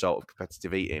as a result of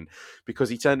competitive eating, because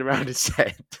he turned around and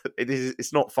said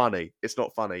it's not funny. It's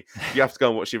not funny. You have to go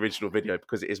and watch the original video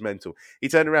because it is mental. He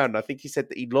turned around and I think he said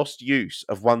that he lost use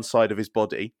of one side of his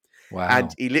body. Wow.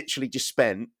 And he literally just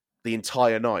spent the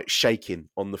entire night shaking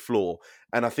on the floor.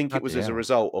 And I think it was as a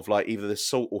result of like either the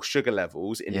salt or sugar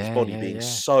levels in his body being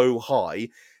so high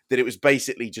that it was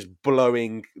basically just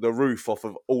blowing the roof off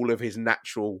of all of his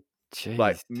natural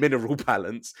like mineral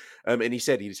balance. And he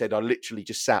said I literally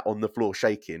just sat on the floor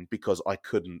shaking because I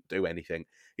couldn't do anything.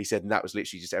 He said, and that was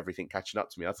literally just everything catching up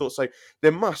to me. I thought, so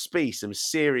there must be some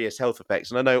serious health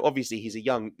effects. And I know obviously he's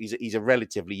a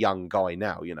relatively young guy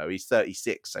now, he's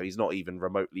 36, so he's not even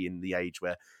remotely in the age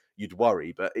where you'd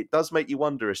worry, but it does make you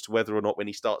wonder as to whether or not when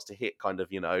he starts to hit kind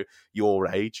of, your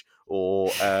age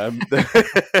or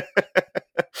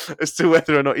as to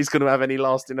whether or not he's going to have any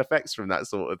lasting effects from that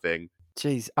sort of thing.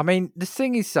 Jeez, I mean, the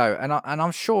thing is though, and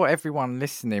I'm sure everyone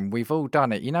listening, we've all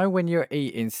done it. When you're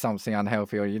eating something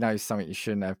unhealthy or something you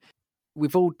shouldn't have,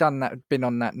 we've all done that, been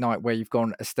on that night where you've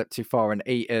gone a step too far and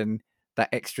eaten that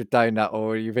extra donut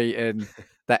or you've eaten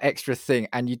that extra thing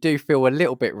and you do feel a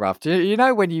little bit rough.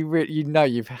 When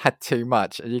you've had too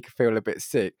much and you can feel a bit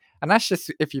sick. And that's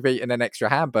just if you've eaten an extra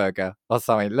hamburger or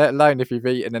something, let alone if you've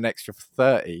eaten an extra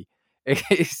 30.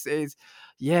 It's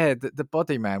the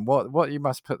body, man, what you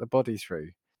must put the body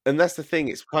through. And that's the thing.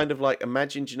 It's kind of like,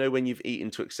 imagine, when you've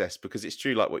eaten to excess, because it's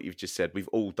true, like what you've just said, we've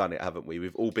all done it, haven't we?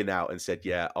 We've all been out and said,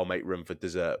 yeah, I'll make room for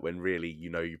dessert, when really,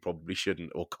 you probably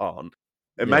shouldn't or can't.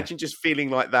 Imagine just feeling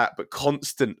like that, but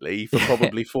constantly for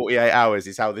probably 48 hours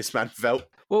is how this man felt.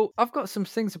 Well, I've got some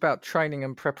things about training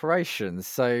and preparation.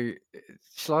 So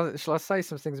shall I say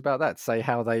some things about that? Say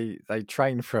how they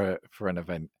train for an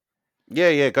event.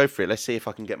 Yeah, go for it. Let's see if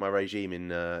I can get my regime in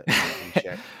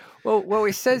check. Well,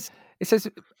 it says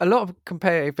a lot of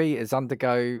competitive eaters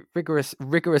undergo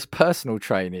rigorous personal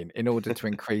training in order to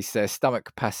increase their stomach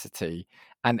capacity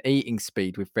and eating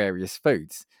speed with various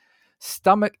foods.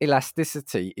 Stomach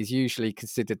elasticity is usually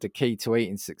considered the key to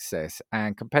eating success,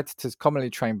 and competitors commonly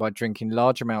train by drinking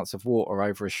large amounts of water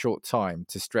over a short time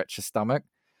to stretch the stomach.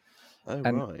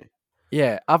 Right.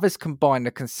 Yeah, others combine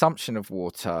the consumption of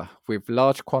water with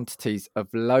large quantities of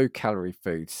low-calorie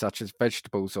foods, such as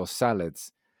vegetables or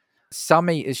salads. Some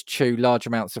eaters chew large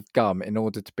amounts of gum in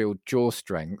order to build jaw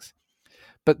strength.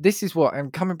 But this is what,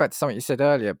 and coming back to something you said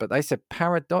earlier, but they said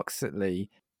paradoxically,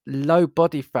 low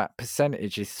body fat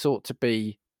percentage is thought to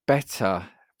be better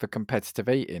for competitive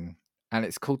eating, and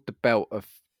it's called the belt of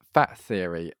fat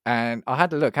theory. And I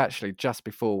had a look actually just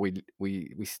before we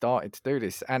started to do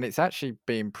this, and it's actually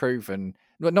being proven,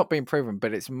 well, not being proven,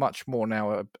 but it's much more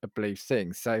now a believed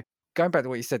thing. So going back to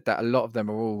what you said, that a lot of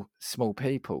them are all small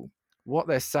people, what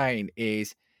they're saying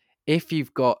is if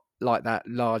you've got like that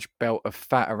large belt of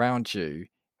fat around you,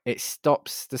 it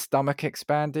stops the stomach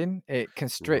expanding. It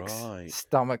constricts Right.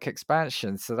 stomach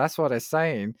expansion. So that's why they're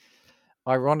saying,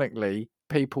 ironically,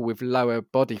 people with lower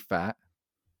body fat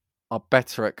are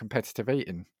better at competitive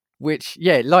eating. Which,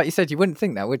 yeah, like you said, you wouldn't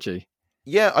think that, would you?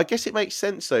 Yeah, I guess it makes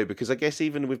sense though, because I guess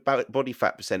even with body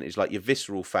fat percentage, like your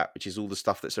visceral fat, which is all the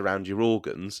stuff that's around your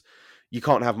organs, you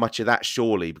can't have much of that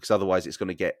surely, because otherwise it's going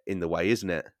to get in the way, isn't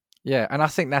it? Yeah, and I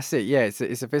think that's it. Yeah,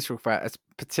 it's a visceral fat, it's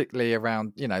particularly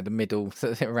around, the middle,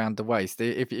 around the waist.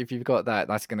 If you've got that,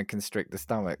 that's going to constrict the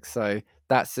stomach. So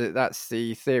that's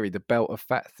the theory, the belt of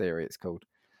fat theory, it's called.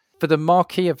 For the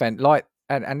marquee event,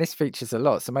 and this features a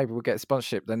lot, so maybe we'll get a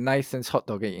sponsorship, the Nathan's Hot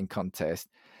Dog Eating Contest.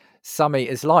 Some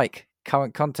eaters, like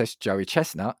current contest Joey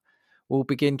Chestnut, will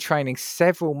begin training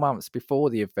several months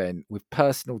before the event with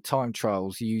personal time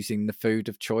trials using the food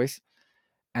of choice.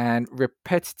 And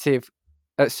retired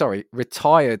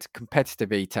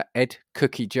competitive eater Ed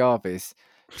Cookie Jarvis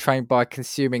trained by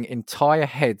consuming entire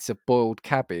heads of boiled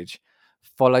cabbage,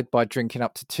 followed by drinking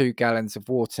up to 2 gallons of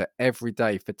water every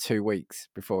day for 2 weeks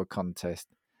before a contest.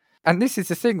 And this is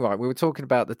the thing, right? We were talking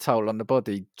about the toll on the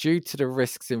body. Due to the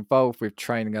risks involved with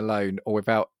training alone or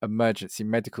without emergency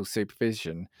medical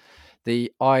supervision,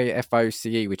 the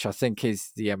IFOCE, which I think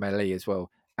is the MLE as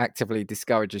well, actively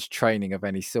discourages training of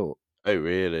any sort. Oh,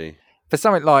 really? For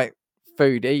something like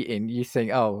food eating, you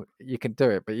think, oh, you can do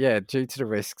it. But yeah, due to the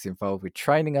risks involved with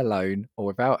training alone or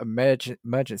without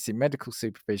emergency medical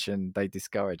supervision, they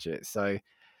discourage it. So,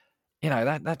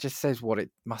 that just says what it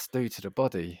must do to the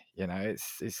body.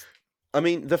 It's I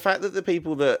mean, the fact that the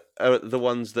people that are the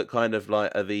ones that kind of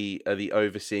like are the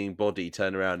overseeing body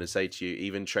turn around and say to you,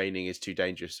 even training is too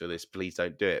dangerous for this, please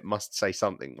don't do it, must say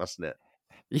something, mustn't it?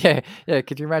 Yeah.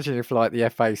 Could you imagine if, like, the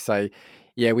FA say,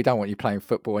 yeah, we don't want you playing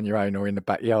football on your own or in the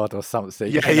backyard or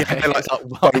something? Yeah.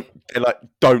 They're like,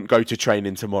 don't go to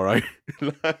training tomorrow.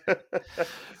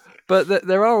 But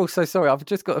there are also, sorry, I've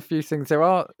just got a few things. There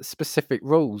are specific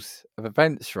rules of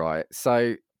events, right?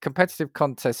 So competitive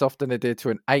contests often adhere to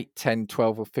an 8, 10,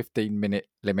 12 or 15-minute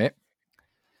limit.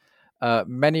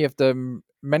 Many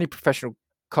professional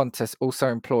contests also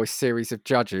employ a series of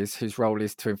judges whose role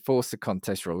is to enforce the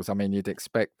contest rules. I mean, you'd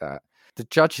expect that. The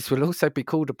judges will also be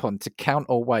called upon to count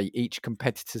or weigh each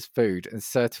competitor's food and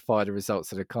certify the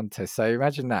results of the contest. So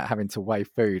imagine that, having to weigh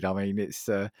food. I mean, it's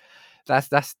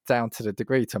that's down to the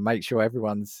degree to make sure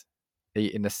everyone's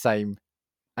eating the same.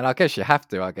 And I guess you have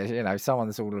to.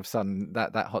 Someone's all of a sudden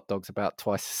that hot dog's about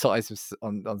twice the size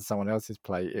on someone else's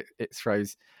plate. It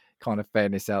throws kind of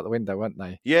fairness out the window, won't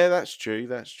they? Yeah, that's true.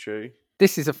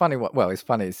 This is a funny one. Well, it's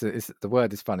funny. The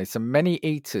word is funny. So many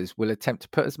eaters will attempt to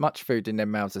put as much food in their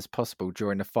mouths as possible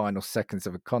during the final seconds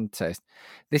of a contest.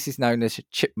 This is known as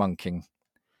chipmunking.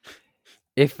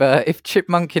 If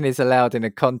chipmunking is allowed in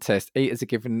a contest, eaters are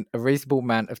given a reasonable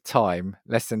amount of time,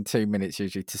 less than 2 minutes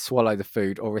usually, to swallow the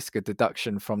food or risk a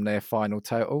deduction from their final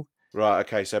total. Right.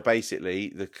 Okay. So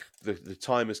basically, the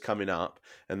timer's coming up,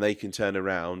 and they can turn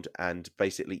around and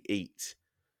basically eat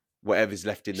whatever's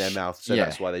left in their mouth. So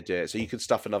that's why they do it. So you could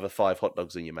stuff another 5 hot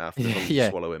dogs in your mouth, as long as you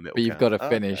swallow them. But you've got to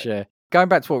finish. Okay. Yeah. Going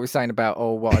back to what we were saying about,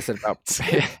 what I said about.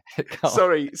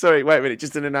 Sorry. Wait a minute.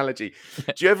 Just an analogy.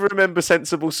 Do you ever remember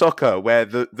Sensible Soccer, where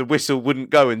the whistle wouldn't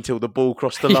go until the ball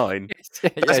crossed the line?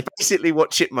 That's basically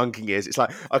what chipmunking is. It's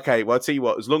like, okay, well, I'll tell you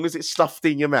what. As long as it's stuffed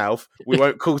in your mouth, we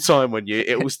won't call time on you.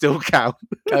 It will still count.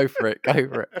 Go for it.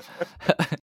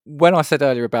 When I said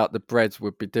earlier about the breads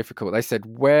would be difficult, they said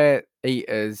where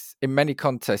eaters, in many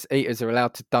contests, eaters are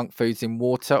allowed to dunk foods in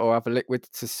water or other liquid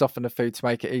to soften the food to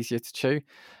make it easier to chew.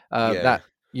 That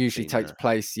usually takes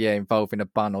place, involving a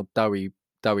bun or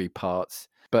doughy parts.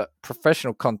 But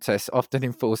professional contests often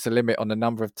enforce a limit on the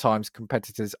number of times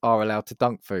competitors are allowed to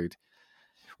dunk food,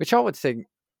 which I would think,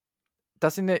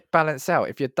 doesn't it balance out?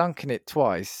 If you're dunking it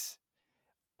twice,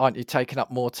 aren't you taking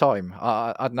up more time?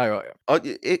 I don't know.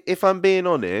 If I'm being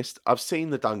honest, I've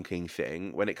seen the dunking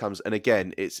thing when it comes, and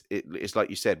again, it's like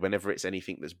you said, whenever it's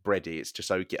anything that's bready, it's to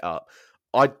soak it up.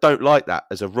 I don't like that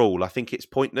as a rule. I think it's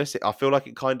pointless. I feel like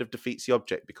it kind of defeats the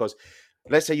object, because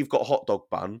let's say you've got a hot dog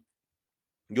bun,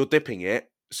 you're dipping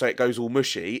it so it goes all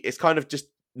mushy. It's kind of just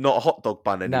not a hot dog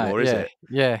bun anymore, is it?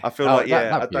 Yeah. I feel like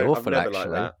I've never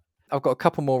liked that. I've got a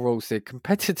couple more rules here.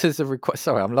 Competitors are required.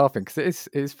 Sorry, I'm laughing because it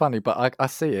is funny, but I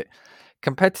see it.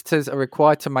 Competitors are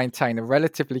required to maintain a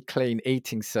relatively clean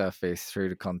eating surface through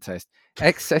the contest.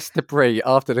 Excess debris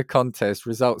after the contest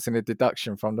results in a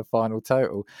deduction from the final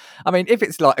total. I mean, if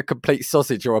it's like a complete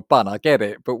sausage or a bun, I get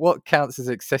it. But what counts as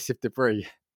excessive debris?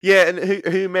 Yeah, and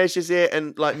who measures it?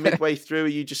 And like midway through, are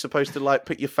you just supposed to like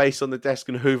put your face on the desk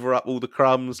and hoover up all the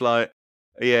crumbs? Like,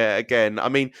 Yeah, again, I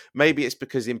mean, maybe it's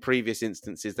because in previous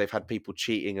instances they've had people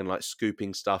cheating and like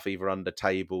scooping stuff either under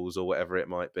tables or whatever it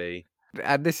might be.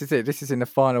 And this is it. This is in the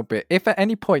final bit. If at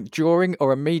any point during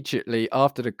or immediately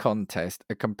after the contest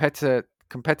a competitor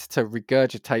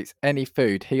regurgitates any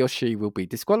food, he or she will be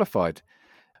disqualified.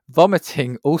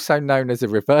 Vomiting, also known as a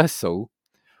reversal,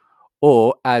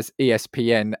 or as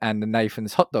ESPN and the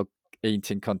Nathan's hot dog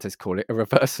eating contest call it, a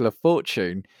reversal of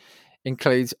fortune,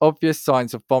 includes obvious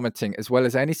signs of vomiting as well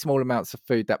as any small amounts of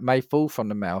food that may fall from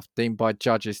the mouth deemed by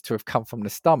judges to have come from the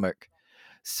stomach.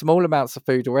 Small amounts of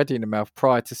food already in the mouth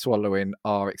prior to swallowing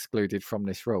are excluded from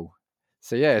this rule.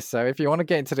 So if you want to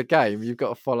get into the game, you've got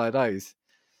to follow those.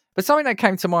 But something that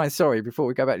came to mind, sorry, before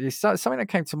we go back to this, something that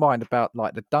came to mind about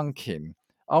like the dunking,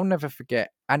 I'll never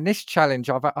forget. And this challenge,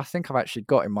 I think I've actually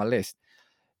got in my list.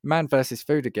 Man versus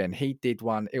Food again. He did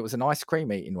one. It was an ice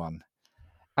cream eating one.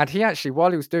 And he actually,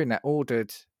 while he was doing that,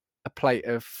 ordered a plate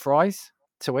of fries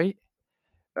to eat.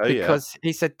 Oh, Because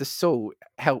he said the salt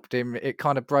helped him. It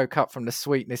kind of broke up from the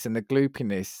sweetness and the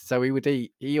gloopiness. So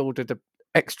he ordered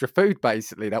extra food,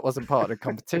 basically, that wasn't part of the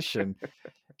competition,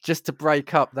 just to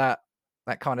break up that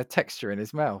kind of texture in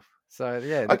his mouth. So,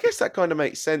 yeah. I guess that kind of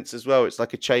makes sense as well. It's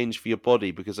like a change for your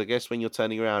body because I guess when you're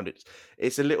turning around,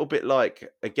 it's a little bit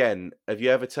like, again, have you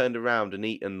ever turned around and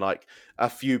eaten like a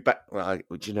few do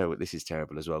you know what? This is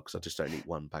terrible as well because I just don't eat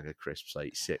one bag of crisps. I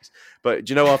eat 6. But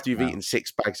do you know after you've eaten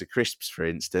 6 bags of crisps, for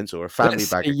instance, or a family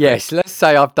bag of crisps? Let's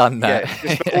say I've done that.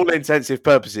 Yeah, just for all intensive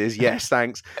purposes, yes,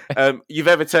 thanks. You've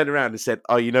ever turned around and said,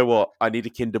 oh, you know what? I need a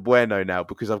Kinder Bueno now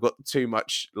because I've got too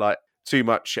much like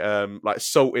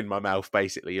salt in my mouth,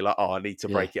 basically. You're like, oh, I need to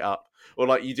break it up. Or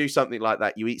like you do something like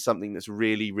that, you eat something that's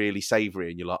really, really savoury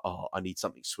and you're like, oh, I need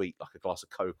something sweet, like a glass of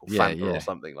Coke or Fanta or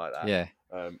something like that. Yeah.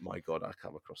 My God, I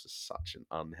come across as such an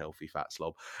unhealthy fat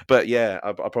slob. But yeah,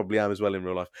 I probably am as well in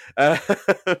real life.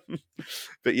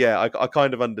 But yeah, I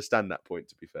kind of understand that point,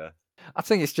 to be fair. I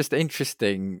think it's just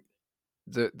interesting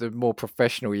the more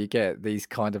professional you get, these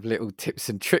kind of little tips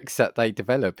and tricks that they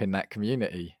develop in that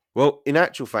community. Well, in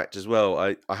actual fact as well,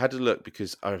 I had a look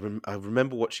because I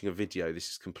remember watching a video, this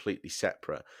is completely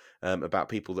separate, about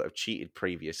people that have cheated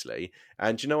previously.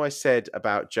 And you know I said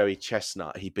about Joey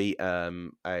Chestnut, he beat a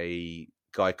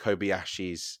guy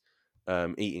Kobayashi's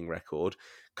eating record.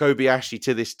 Kobayashi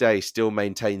to this day still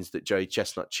maintains that Joey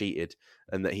Chestnut cheated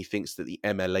and that he thinks that the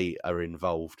MLE are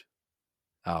involved.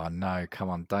 Oh, no, come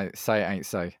on, don't say it ain't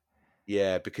so.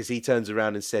 Yeah, because he turns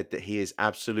around and said that he is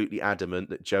absolutely adamant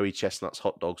that Joey Chestnut's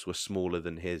hot dogs were smaller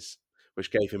than his,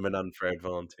 which gave him an unfair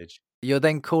advantage. You're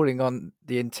then calling on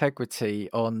the integrity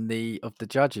of the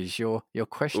judges. You're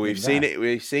questioning.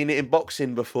 We've seen it in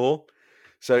boxing before.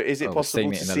 So is it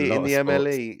possible to see it in the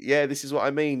MLE? Yeah, this is what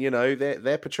I mean. You know,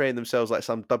 they're portraying themselves like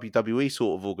some WWE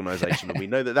sort of organization, and we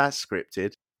know that that's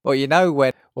scripted. Well, you know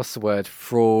when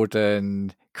fraud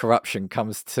and corruption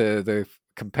comes to the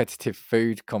competitive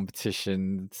food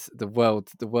competitions, the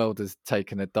world has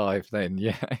taken a dive then.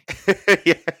 Yeah.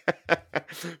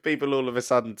 People all of a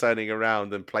sudden turning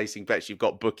around and placing bets. You've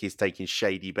got bookies taking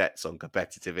shady bets on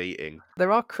competitive eating.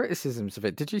 There are criticisms of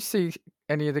it. Did you see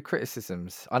any of the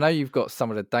criticisms? I know you've got some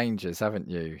of the dangers, haven't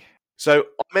you? So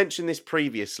I mentioned this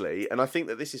previously, and I think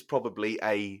that this is probably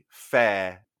a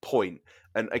fair point.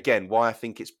 And again, why I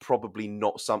think it's probably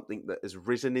not something that has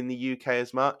risen in the UK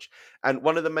as much. And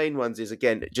one of the main ones is,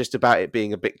 again, just about it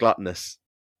being a bit gluttonous.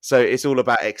 So it's all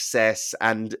about excess,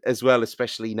 and as well,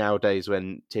 especially nowadays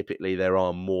when typically there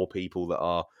are more people that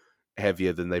are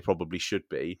heavier than they probably should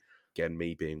be. Again,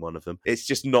 me being one of them. It's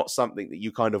just not something that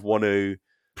you kind of want to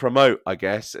promote, I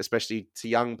guess, especially to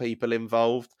young people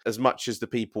involved, as much as the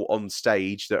people on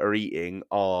stage that are eating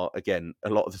are, again, a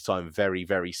lot of the time very,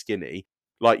 very skinny.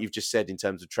 Like you've just said in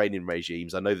terms of training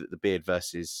regimes, I know that the Beard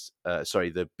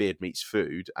Meets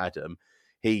Food, Adam,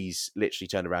 he's literally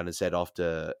turned around and said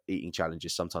after eating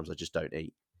challenges, sometimes I just don't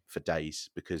eat for days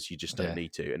because you just don't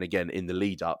need to. And again, in the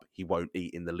lead up, he won't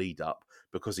eat in the lead up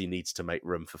because he needs to make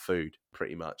room for food,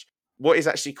 pretty much. What is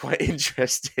actually quite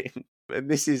interesting, and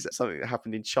this is something that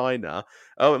happened in China,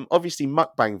 obviously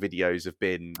mukbang videos have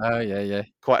been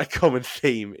quite a common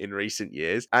theme in recent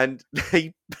years, and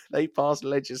they passed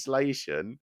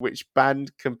legislation which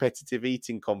banned competitive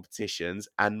eating competitions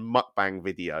and mukbang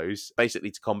videos, basically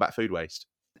to combat food waste.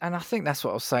 And I think that's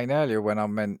what I was saying earlier when I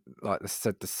meant, like I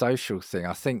said, the social thing.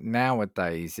 I think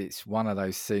nowadays it's one of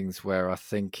those things where I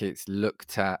think it's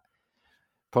looked at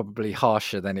probably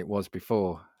harsher than it was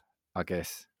before, I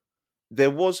guess.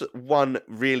 There was one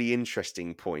really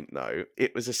interesting point, though.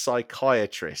 It was a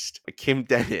psychiatrist, Kim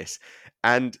Dennis,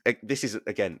 And this is,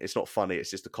 again, it's not funny. It's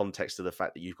just the context of the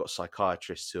fact that you've got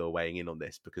psychiatrists who are weighing in on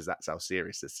this, because that's how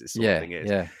serious this sort of thing is.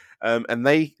 Yeah. And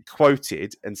they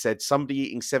quoted and said, somebody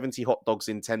eating 70 hot dogs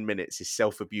in 10 minutes is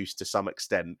self-abuse to some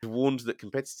extent. Warned that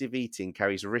competitive eating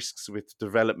carries risks with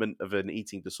development of an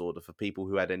eating disorder for people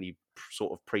who had any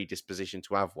sort of predisposition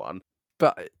to have one.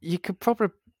 But you could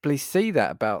probably see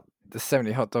that about the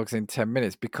 70 hot dogs in 10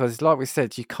 minutes, because like we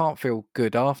said, you can't feel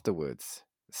good afterwards.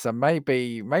 So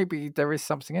maybe there is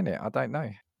something in it. I don't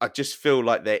know. I just feel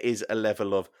like there is a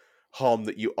level of harm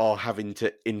that you are having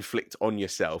to inflict on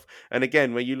yourself. And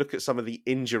again, when you look at some of the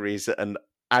injuries and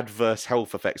adverse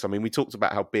health effects, I mean, we talked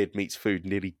about how Beard Meats Food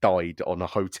nearly died on a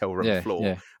hotel room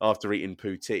floor after eating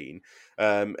poutine.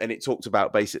 And it talked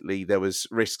about basically there was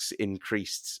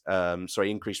increased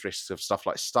risks of stuff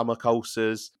like stomach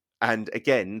ulcers. And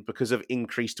again, because of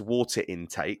increased water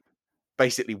intake,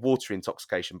 basically water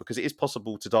intoxication, because it is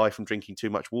possible to die from drinking too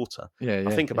much water. I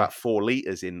think about 4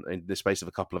 litres in the space of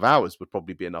a couple of hours would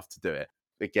probably be enough to do it.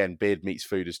 Again, Beard Meats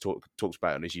Food has talked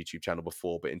about it on his YouTube channel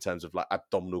before, but in terms of like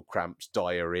abdominal cramps,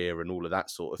 diarrhea and all of that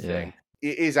sort of thing,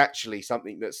 it is actually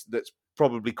something that's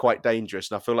probably quite dangerous.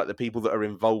 And I feel like the people that are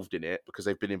involved in it, because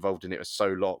they've been involved in it for so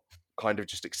long, kind of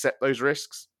just accept those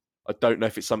risks. I don't know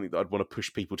if it's something that I'd want to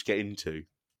push people to get into.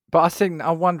 But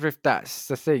I wonder if that's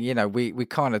the thing. You know, we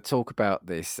kind of talk about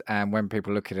this, and when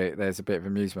people look at it, there's a bit of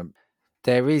amusement.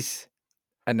 There is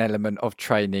an element of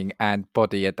training and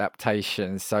body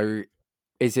adaptation. So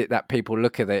is it that people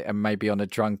look at it and maybe on a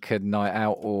drunken night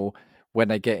out, or when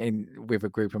they get in with a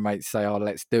group of mates, say, oh,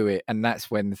 let's do it. And that's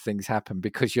when things happen,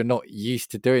 because you're not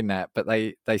used to doing that. But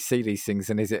they see these things,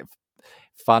 and is it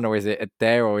fun, or is it a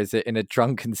dare, or is it in a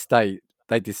drunken state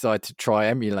they decide to try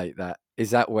emulate that?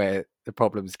 Is that where the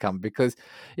problems come? Because,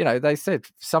 you know, they said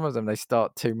some of them, they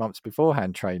start 2 months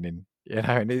beforehand training, you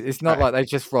know, and it's not like they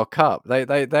just rock up. They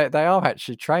are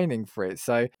actually training for it.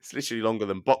 So it's literally longer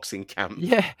than boxing camp.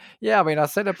 Yeah. I mean, I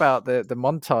said about the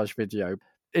montage video,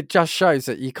 it just shows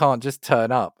that you can't just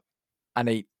turn up and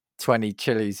eat 20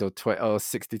 chilies or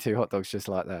 62 hot dogs just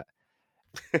like that.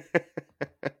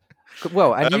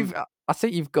 Well, and I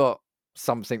think you've got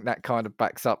something that kind of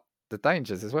backs up the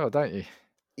dangers as well, don't you?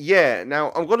 Yeah.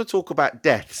 Now I'm going to talk about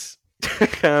deaths.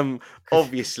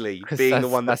 Obviously, being the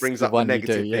one that brings up the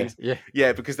negative things.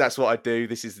 Yeah, because that's what I do.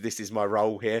 This is my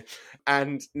role here.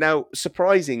 And now,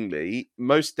 surprisingly,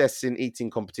 most deaths in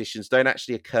eating competitions don't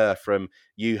actually occur from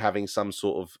you having some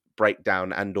sort of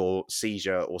breakdown and or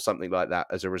seizure or something like that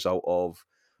as a result of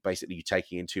basically you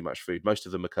taking in too much food. Most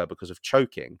of them occur because of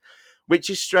choking, which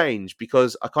is strange,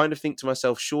 because I kind of think to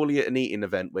myself, surely at an eating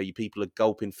event where people are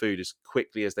gulping food as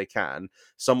quickly as they can,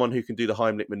 someone who can do the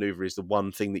Heimlich maneuver is the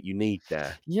one thing that you need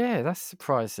there. Yeah, that's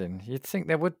surprising. You'd think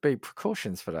there would be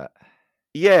precautions for that.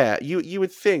 Yeah, you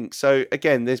would think. So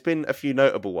again, there's been a few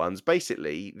notable ones.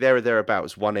 Basically, there or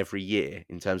thereabouts one every year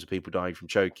in terms of people dying from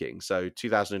choking. So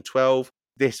 2012,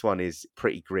 this one is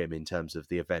pretty grim in terms of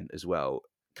the event as well.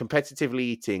 Competitively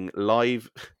eating live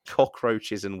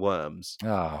cockroaches and worms.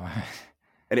 Oh.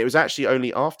 And it was actually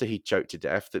only after he choked to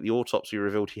death that the autopsy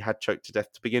revealed he had choked to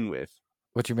death to begin with.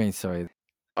 What do you mean, sorry?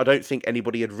 I don't think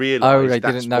anybody had realised. Oh, they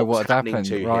didn't know what had happened.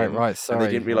 Right, sorry. And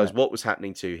they didn't realise what was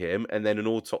happening to him. And then an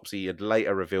autopsy had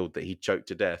later revealed that he choked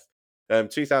to death.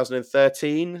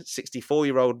 2013,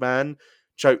 64-year-old man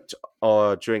choked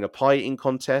during a pie eating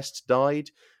contest,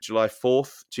 died. July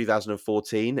 4th,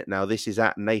 2014. Now, this is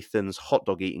at Nathan's hot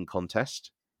dog eating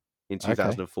contest in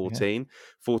 2014.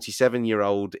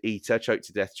 47-year-old eater choked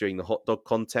to death during the hot dog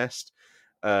contest.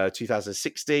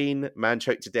 2016, man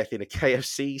choked to death in a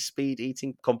KFC speed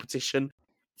eating competition.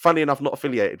 Funny enough, not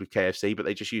affiliated with KFC, but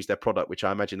they just used their product, which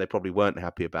I imagine they probably weren't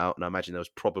happy about. And I imagine there was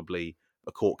probably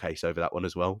a court case over that one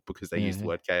as well, because they used the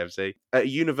word KFC. At a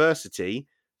university,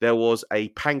 there was a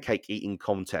pancake eating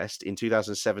contest in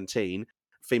 2017.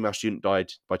 Female student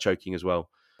died by choking as well.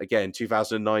 Again,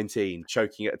 2019,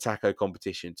 choking at a taco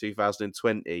competition.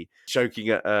 2020, choking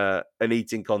at an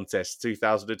eating contest.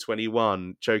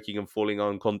 2021, choking and falling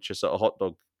unconscious at a hot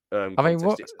dog contest. I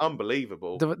mean, it's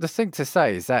unbelievable. The thing to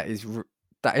say is that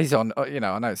is on, you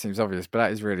know, I know it seems obvious, but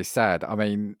that is really sad. I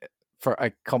mean, for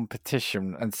a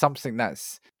competition and something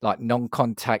that's like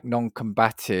non-contact,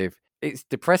 non-combative, it's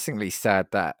depressingly sad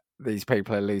that these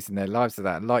people are losing their lives to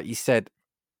that. And like you said,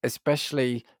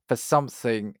 especially for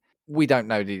something, we don't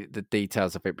know the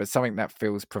details of it, but something that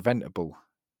feels preventable.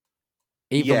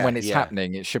 Even when it's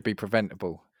happening, it should be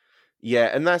preventable. Yeah,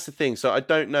 and that's the thing. So I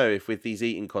don't know if with these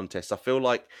eating contests, I feel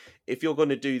like if you're going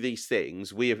to do these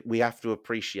things, we have to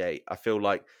appreciate, I feel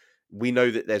like we know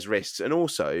that there's risks. And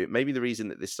also, maybe the reason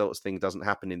that this sort of thing doesn't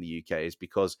happen in the UK is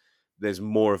because there's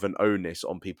more of an onus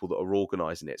on people that are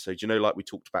organising it. So do you know, like we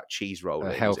talked about cheese rolling, The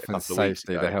was health it a and couple of weeks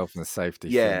safety, ago? the health and safety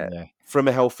Yeah. thing. Yeah. From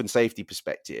a health and safety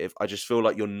perspective, I just feel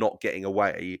like you're not getting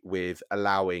away with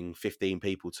allowing 15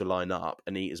 people to line up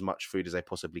and eat as much food as they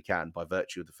possibly can by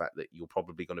virtue of the fact that you're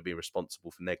probably going to be responsible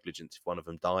for negligence if one of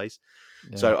them dies.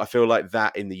 Yeah. So I feel like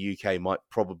that in the UK might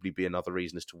probably be another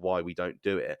reason as to why we don't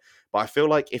do it. But I feel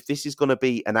like if this is going to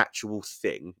be an actual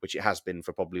thing, which it has been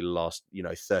for probably the last,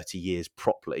 30 years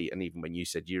properly, and even when you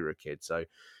said you were a kid, so,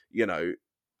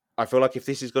 I feel like if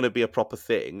this is going to be a proper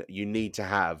thing, you need to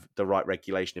have the right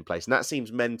regulation in place. And that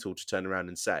seems mental to turn around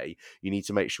and say you need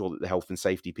to make sure that the health and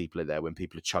safety people are there when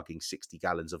people are chugging 60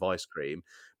 gallons of ice cream.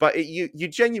 But you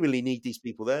genuinely need these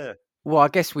people there. Well, I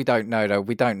guess we don't know, though.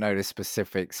 We don't know the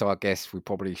specifics, so I guess we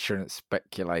probably shouldn't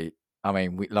speculate. I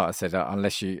mean, like I said,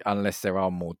 unless there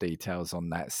are more details on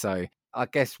that. So I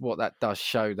guess what that does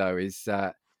show, though, is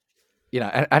that,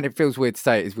 and it feels weird to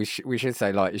say it, is we should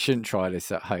say, like, you shouldn't try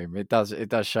this at home. It does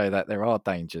show that there are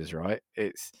dangers, right?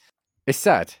 It's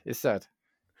sad. It's sad.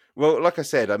 Well, like I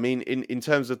said, I mean, in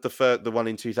terms of the one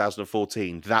in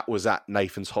 2014, that was at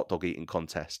Nathan's hot dog eating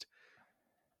contest,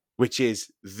 which is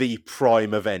the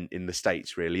prime event in the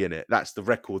States, really, isn't it? That's the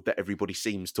record that everybody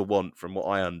seems to want, from what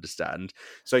I understand.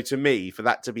 So to me, for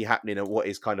that to be happening at what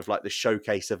is kind of like the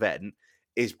showcase event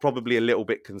is probably a little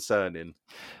bit concerning.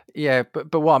 Yeah,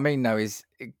 but what I mean, though, is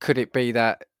could it be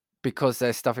that because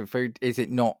they're stuffing food, is it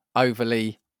not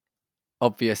overly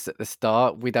obvious at the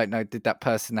start? We don't know, did that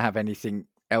person have anything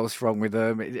else wrong with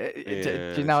them?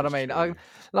 Do you know what I mean? Like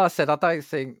I said, I don't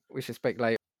think we should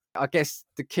speculate. I guess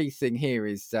the key thing here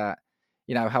is that,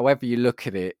 however you look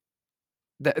at it,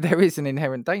 there is an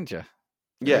inherent danger.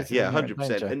 Yeah,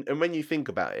 100%. And when you think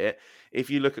about it, if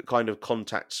you look at kind of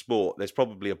contact sport, there's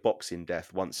probably a boxing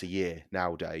death once a year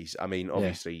nowadays. I mean,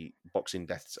 obviously, boxing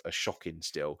deaths are shocking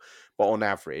still, but on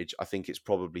average, I think it's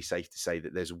probably safe to say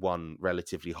that there's one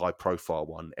relatively high-profile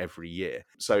one every year.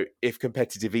 So if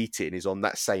competitive eating is on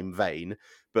that same vein,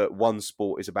 but one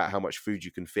sport is about how much food you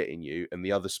can fit in you, and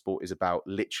the other sport is about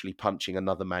literally punching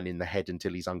another man in the head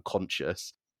until he's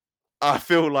unconscious, I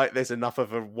feel like there's enough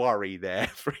of a worry there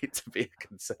for it to be a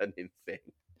concerning thing.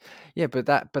 Yeah, but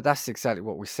that's exactly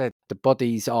what we said. The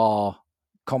bodies are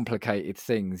complicated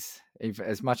things.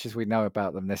 As much as we know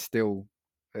about them,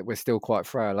 we're still quite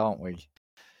frail, aren't we?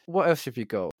 What else have you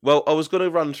got? Well, I was going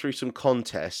to run through some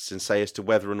contests and say as to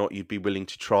whether or not you'd be willing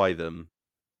to try them.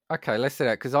 Okay, let's do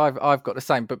that, because I've got the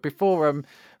same. But before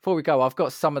we go, I've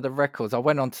got some of the records. I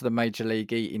went onto the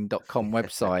MajorLeagueEating.com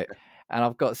website. And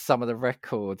I've got some of the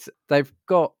records. They've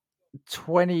got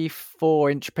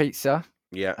 24-inch pizza.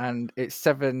 Yeah. And it's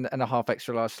 7.5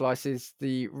 extra large slices.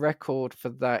 The record for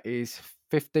that is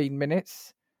 15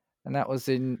 minutes. And I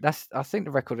think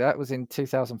the record that was in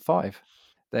 2005.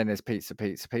 Then there's pizza,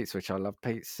 which I love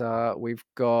pizza. I've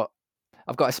got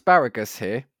asparagus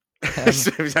here.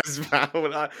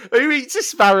 Who eats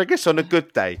asparagus on a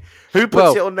good day? Who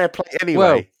puts it on their plate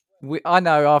anyway? I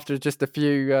know after just a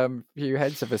few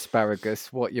heads of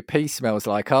asparagus what your pee smells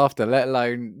like after, let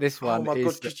alone this one. Oh my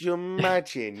God, could you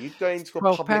imagine? You go into a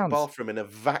public bathroom and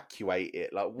evacuate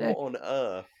it. Like, what on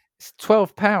earth? It's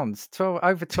 £12,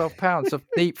 over £12 of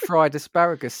deep fried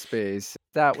asparagus spears.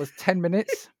 That was 10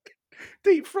 minutes.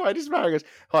 Deep fried asparagus.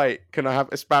 Hi, can I have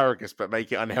asparagus but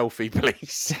make it unhealthy,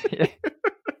 please?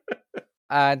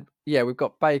 And yeah, we've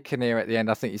got bacon here at the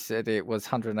end. I think you said it was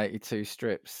 182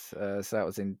 strips. So that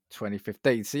was in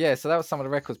 2015. So yeah, so that was some of the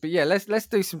records. But yeah, let's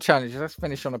do some challenges. Let's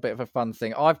finish on a bit of a fun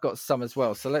thing. I've got some as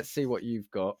well. So let's see what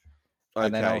you've got.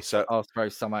 And then I'll throw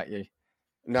some at you.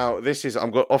 Now,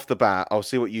 I'm got off the bat. I'll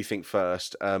see what you think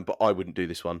first. But I wouldn't do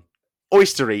this one.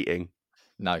 Oyster eating.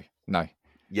 No.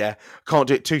 Yeah, can't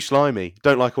do it, too slimy.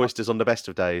 Don't like oysters on the best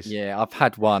of days. Yeah, I've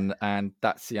had one, and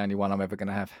that's the only one I'm ever going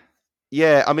to have.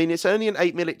 Yeah, I mean, it's only an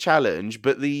 8-minute challenge,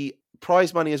 but the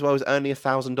prize money as well is only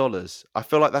 $1,000. I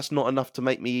feel like that's not enough to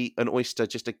make me eat an oyster,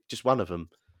 just one of them.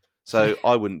 So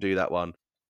I wouldn't do that one.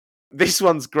 This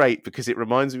one's great because it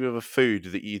reminds me of a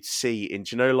food that you'd see in,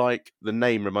 do you know, like the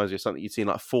name reminds me of something you'd see in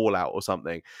like Fallout or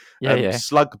something. Yeah.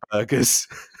 Slug burgers.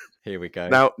 Here we go.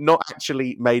 Now, not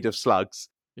actually made of slugs.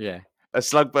 Yeah. A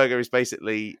slug burger is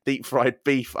basically deep fried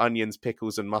beef, onions,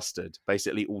 pickles, and mustard,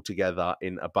 basically all together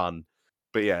in a bun.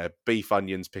 But yeah, beef,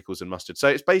 onions, pickles, and mustard. So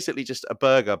it's basically just a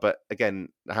burger. But again,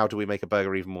 how do we make a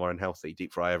burger even more unhealthy?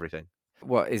 Deep fry everything.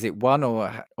 What is it? One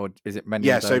or is it many?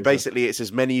 Yeah. So basically, it's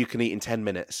as many you can eat in 10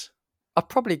 minutes. I'd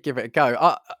probably give it a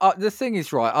go. The thing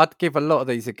is, right, I'd give a lot of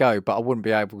these a go, but I wouldn't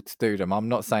be able to do them. I'm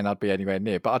not saying I'd be anywhere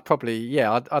near, but I'd probably,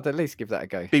 I'd at least give that a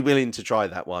go. Be willing to try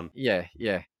that one. Yeah.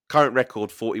 Current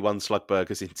record, 41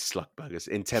 Slugburgers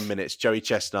in 10 minutes. Joey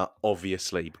Chestnut,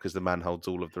 obviously, because the man holds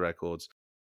all of the records.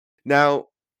 Now,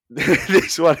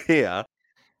 this one here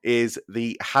is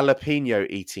the jalapeno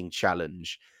eating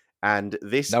challenge. And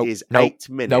this is 8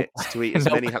 minutes to eat as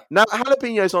many. Now,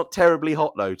 jalapenos aren't terribly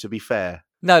hot, though, to be fair.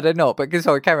 No, they're not. But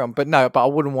sorry, carry on. But I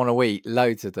wouldn't want to eat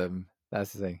loads of them.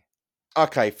 That's the thing.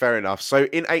 Okay, fair enough. So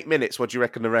in 8 minutes, what do you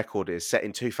reckon the record is? Set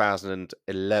in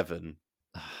 2011.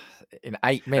 In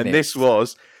 8 minutes. And this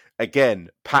was, again,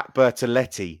 Pat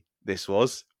Bertoletti. This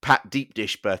was Pat Deep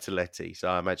Dish Bertoletti. So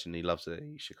I imagine he loves a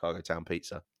Chicago Town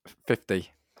pizza. 50.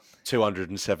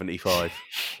 275.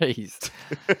 Jeez.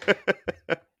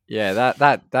 Yeah,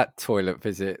 that toilet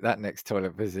visit, that next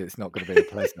toilet visit is not going to be a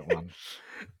pleasant one.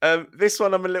 This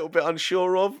one I'm a little bit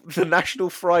unsure of. The National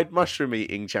Fried Mushroom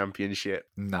Eating Championship.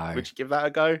 No. Would you give that a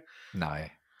go? No.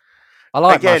 I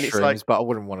like Again, mushrooms, but I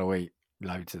wouldn't want to eat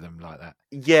loads of them like that.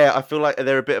 Yeah, I feel like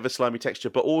they're a bit of a slimy texture,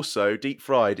 but also deep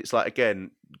fried. It's like,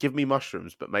 again, give me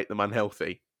mushrooms, but make them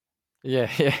unhealthy. Yeah.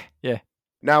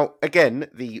 Now, again,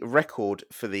 the record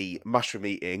for the mushroom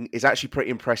eating is actually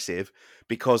pretty impressive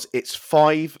because it's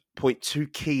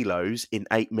 5.2 kilos in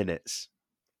 8 minutes.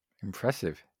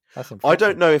 Impressive. That's impressive. I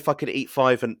don't know if I could eat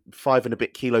five and a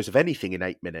bit kilos of anything in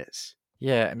 8 minutes.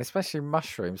 Yeah, and especially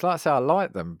mushrooms. Like I say, I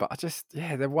like them, but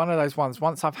they're one of those ones.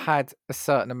 Once I've had a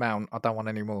certain amount, I don't want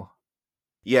any more.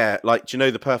 Yeah, like, do you know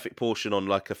the perfect portion on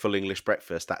like a full English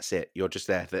breakfast? That's it. You're just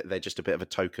there. They're just a bit of a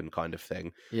token kind of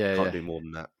thing. Yeah, Can't do more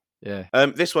than that. Yeah.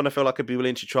 This one I feel like I'd be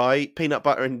willing to try. Peanut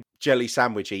butter and jelly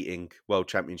sandwich eating world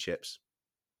championships.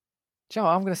 Do you know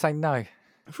what? I'm going to say no.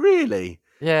 Really?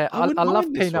 Yeah, I love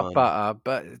mind this peanut one. butter,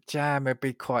 but jam would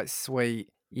be quite sweet.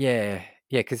 Yeah,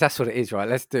 because that's what it is, right?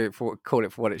 Let's call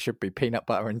it for what it should be: peanut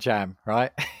butter and jam,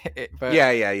 right?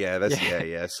 Yeah.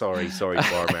 That's Sorry for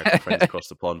our American friends across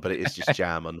the pond, but it is just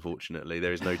jam. Unfortunately,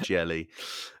 there is no jelly.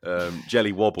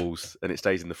 Jelly wobbles and it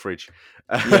stays in the fridge.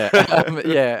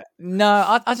 Yeah.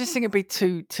 No, I just think it'd be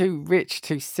too rich,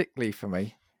 too sickly for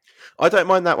me. I don't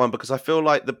mind that one because I feel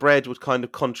like the bread would kind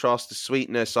of contrast the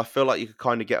sweetness. I feel like you could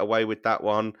kind of get away with that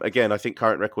one. Again, I think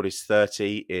current record is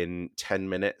 30 in 10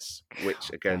 minutes,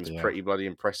 which again is pretty bloody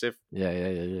impressive.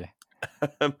 Yeah.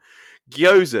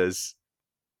 Gyozas.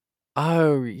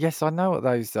 Oh, yes, I know what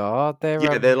those are. They're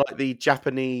like the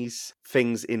Japanese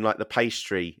things in like the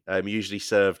pastry, usually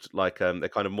served like they're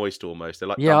kind of moist almost. They're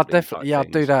like I'll do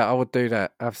that. I would do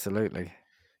that. Absolutely.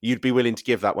 You'd be willing to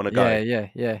give that one a go.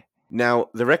 Yeah. Now,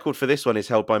 the record for this one is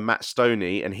held by Matt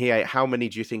Stoney, and he ate how many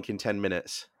do you think in 10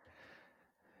 minutes?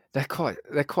 They're quite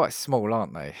small,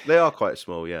 aren't they? They are quite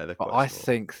small, yeah. They're quite small. I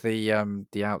think the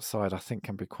outside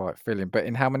can be quite filling. But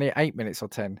in how many? 8 minutes or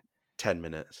 10? 10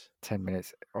 minutes. 10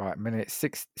 minutes. All right, minute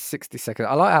 60 seconds.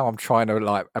 I like how I'm trying to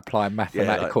like apply a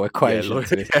mathematical equation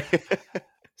to this.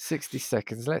 60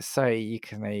 seconds. Let's say you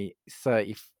can eat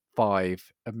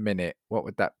 35 a minute. What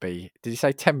would that be? Did you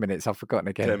say 10 minutes? I've forgotten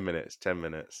again. 10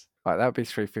 minutes. Right, that would be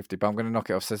 350, but I'm going to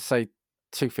knock it off. So say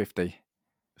 250.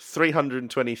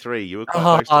 323. You were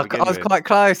quite close to begin I was quite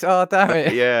close. Oh, damn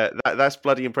it. Yeah, that's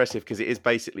bloody impressive because it is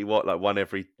basically like one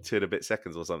every 2 and a bit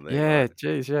seconds or something. Yeah, right?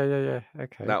 geez. Yeah.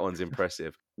 Okay. That one's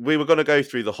impressive. We were going to go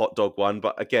through the hot dog one,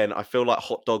 but again, I feel like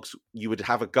hot dogs you would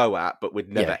have a go at, but would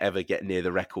never ever get near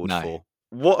the record for.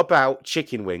 What about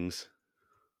chicken wings?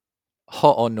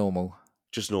 Hot or normal?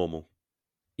 Just normal.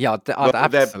 Yeah, I'd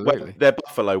absolutely. They're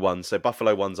buffalo ones, so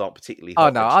buffalo ones aren't particularly hot. Oh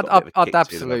no, I'd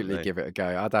absolutely give it a go.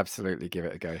 I'd absolutely give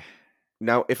it a go.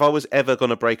 Now, if I was ever going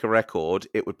to break a record,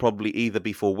 it would probably either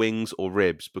be for wings or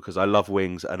ribs because I love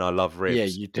wings and I love ribs. Yeah,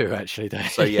 you do actually.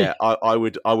 So yeah, I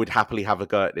would happily have a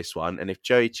go at this one. And if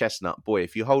Joey Chestnut, boy,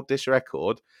 if you hold this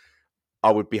record,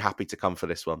 I would be happy to come for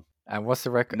this one. And what's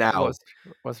the record? Now,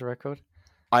 what's the record?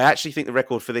 I actually think the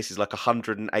record for this is like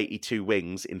 182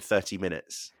 wings in 30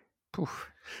 minutes. Poof.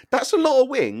 That's a lot of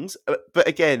wings, but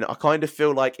again, I kind of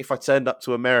feel like if I turned up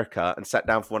to America and sat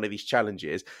down for one of these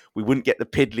challenges, we wouldn't get the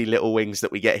piddly little wings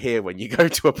that we get here when you go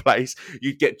to a place.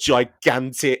 You'd get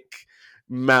gigantic,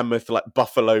 mammoth, like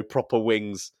buffalo proper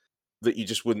wings that you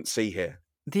just wouldn't see here.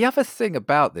 The other thing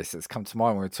about this that's come to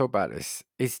mind when we talk about this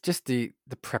is just the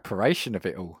preparation of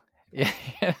it all. Yeah,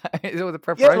 it's all the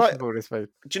preparation of all this food.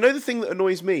 Do you know the thing that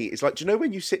annoys me is like, do you know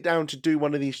when you sit down to do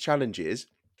one of these challenges,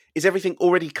 is everything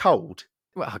already cold?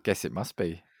 Well, I guess it must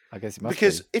be.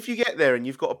 Because if you get there and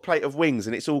you've got a plate of wings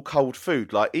and it's all cold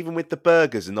food, like even with the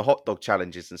burgers and the hot dog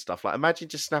challenges and stuff, like imagine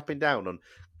just snapping down on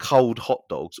cold hot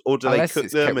dogs, or do they cook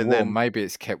them and then maybe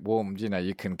it's kept warm? You know,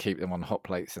 you can keep them on hot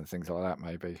plates and things like that.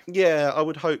 Maybe. Yeah, I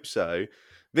would hope so.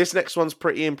 This next one's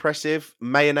pretty impressive.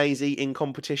 Mayonnaise eating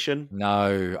competition.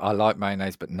 No, I like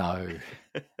mayonnaise, but no.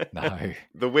 No.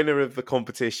 The winner of the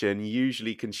competition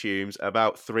usually consumes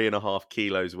about 3.5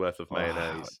 kilos worth of Oh,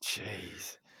 mayonnaise.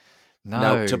 jeez.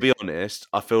 Now, No. to be honest,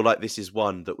 I feel like this is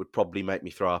one that would probably make me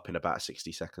throw up in about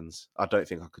 60 seconds. I don't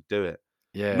think I could do it.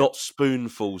 Yeah. Not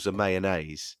spoonfuls of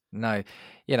mayonnaise. No.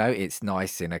 It's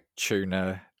nice in a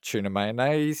tuna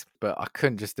mayonnaise, but I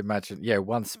couldn't just imagine. Yeah,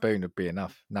 1 spoon would be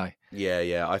enough. No.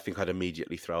 Yeah, I think I'd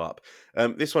immediately throw up.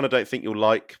 This one I don't think you'll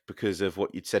like because of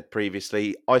what you'd said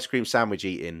previously. Ice cream sandwich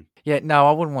eating. Yeah, no,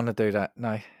 I wouldn't want to do that.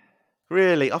 No.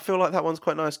 Really? I feel like that one's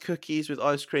quite nice. Cookies with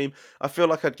ice cream. I feel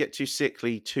like I'd get too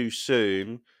sickly too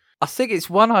soon. I think it's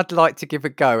one I'd like to give a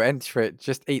go, enter it,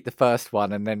 just eat the first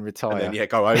one and then retire. And then,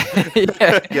 go home.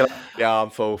 Yeah. I'm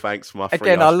full. Thanks for my free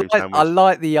Again, ice cream sandwich. I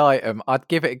like the item. I'd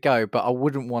give it a go, but I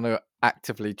wouldn't want to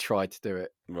actively try to do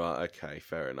it. Right, okay,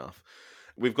 fair enough.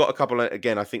 We've got a couple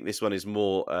again, I think this one is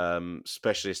more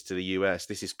specialist to the US.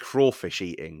 This is crawfish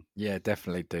eating. Yeah,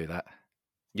 definitely do that.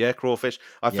 Yeah, crawfish.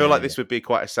 I feel like this would be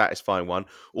quite a satisfying one.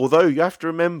 Although you have to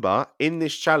remember, in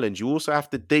this challenge, you also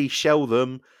have to de-shell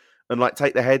them and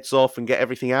take the heads off and get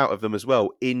everything out of them as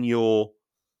well in your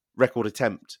record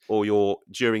attempt or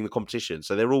during the competition.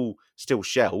 So they're all still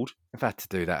shelled. I've had to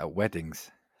do that at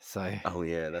weddings. So Oh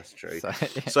yeah, that's true. yeah.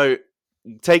 So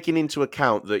taking into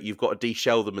account that you've got to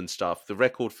de-shell them and stuff, the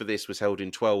record for this was held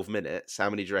in 12 minutes. How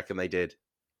many do you reckon they did?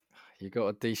 You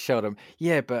got to de-shell them.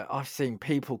 Yeah, but I've seen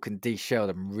people can de-shell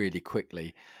them really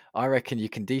quickly. I reckon you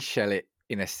can de-shell it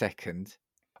in a second.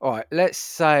 All right, let's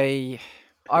say,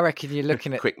 I reckon you're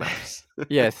looking at quick maths.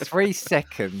 3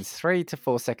 seconds, 3 to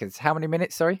 4 seconds. How many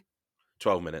minutes? Sorry,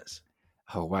 12 minutes.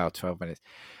 Oh wow, 12 minutes.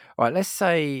 All right, let's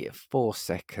say 4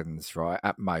 seconds, right,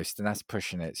 at most, and that's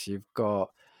pushing it. So you've got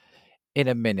in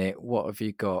a minute. What have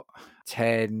you got?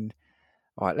 10.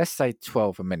 All right, let's say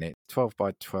 12 a minute. 12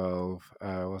 by 12.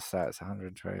 What's that? It's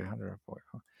 120, 140.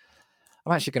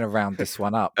 I'm actually going to round this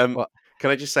one up. Can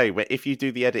I just say, if you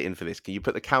do the editing for this, can you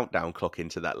put the countdown clock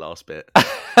into that last bit?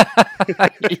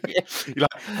 You're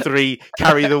 3,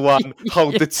 carry the 1,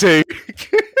 hold the 2.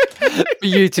 For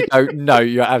you to go, no,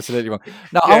 you're absolutely wrong.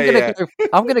 No,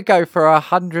 I'm gonna go for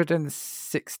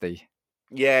 160.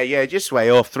 Yeah, just way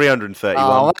off 331.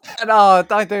 Oh no,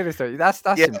 don't do this. That's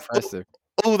impressive.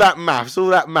 All that maths,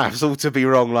 all to be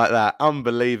wrong like that.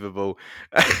 Unbelievable.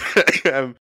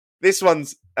 This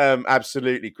one's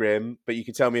absolutely grim, but you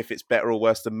can tell me if it's better or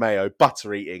worse than mayo.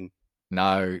 Butter eating.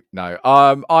 No. No.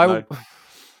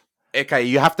 Okay,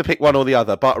 you have to pick one or the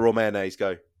other. Butter or mayonnaise,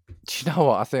 go. Do you know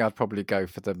what? I think I'd probably go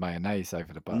for the mayonnaise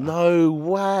over the butter. No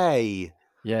way.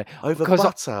 Yeah. Over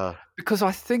butter. Because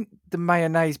I think the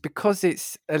mayonnaise, because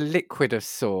it's a liquid of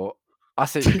sort, I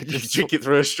think you could just drink it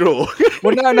through a straw.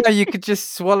 Well, no, you could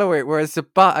just swallow it. Whereas the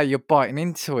butter, you're biting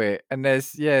into it, and I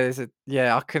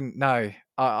couldn't. No,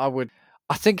 I would.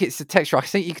 I think it's the texture. I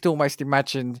think you could almost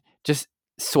imagine just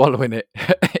swallowing it,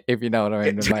 if you know what I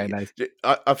mean. The mayonnaise.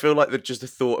 I feel like just the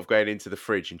thought of going into the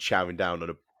fridge and chowing down on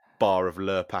a bar of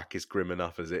Lurpak is grim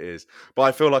enough as it is. But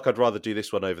I feel like I'd rather do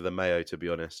this one over the mayo, to be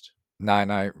honest.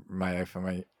 No, mayo for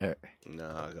me. Yeah.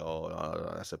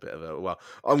 No, that's a bit of a... Well,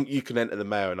 you can enter the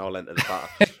mayo and I'll enter the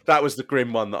butter. That was the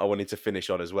grim one that I wanted to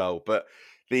finish on as well. But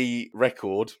the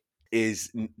record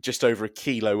is just over 1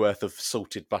 kilo worth of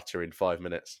salted butter in 5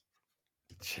 minutes.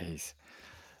 Jeez.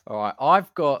 All right,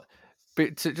 I've got...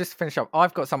 But to just finish up,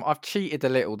 I've got some... I've cheated a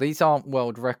little. These aren't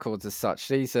world records as such.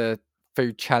 These are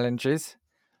food challenges,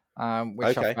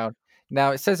 which I found.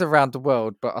 Now, it says around the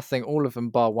world, but I think all of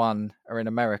them bar one are in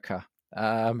America.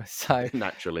 So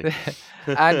naturally,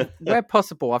 and where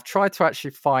possible, I've tried to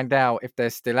actually find out if they're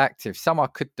still active. Some I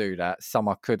could do that, some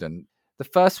I couldn't. The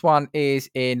first one is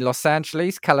in Los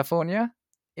Angeles, California.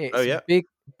 It's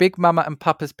Big Mama and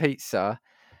Papa's Pizza,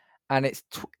 and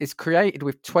it's created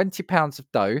with 20 pounds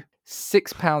of dough,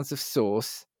 6 pounds of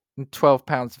sauce, and 12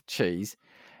 pounds of cheese.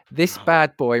 This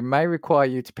bad boy may require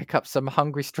you to pick up some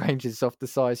hungry strangers off the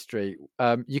side street.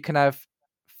 You can have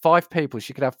 5 people. So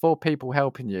you could have 4 people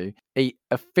helping you eat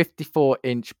a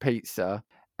 54-inch pizza,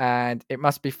 and it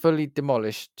must be fully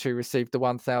demolished to receive the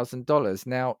 $1,000.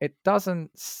 Now, it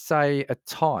doesn't say a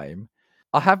time.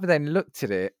 I have then looked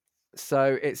at it.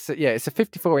 So it's a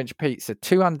 54-inch pizza,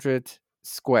 200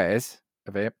 squares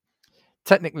of it.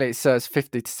 Technically, it serves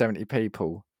 50 to 70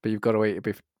 people, but you've got to eat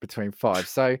it between 5.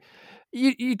 So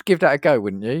you'd give that a go,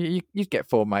 wouldn't you? You'd get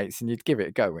 4 mates and you'd give it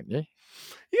a go, wouldn't you?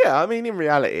 Yeah, I mean, in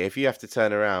reality, if you have to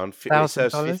turn around, it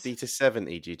serves 50 to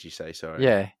 70, did you say? Sorry.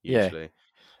 Yeah, usually.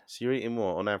 So you're eating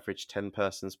what, on average, 10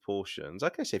 persons portions? I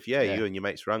guess if you and your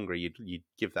mates were hungry, you'd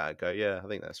give that a go. Yeah, I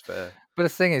think that's fair. But the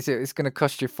thing is, it's going to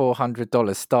cost you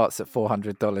 $400. Starts at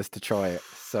 $400 to try it.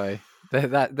 So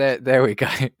There we go.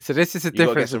 So this is the You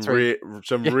got to get difference some between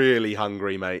some Yeah. really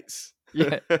hungry mates.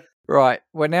 Yeah. Right,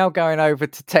 we're now going over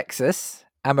to Texas,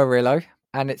 Amarillo,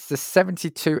 and it's the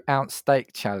 72-ounce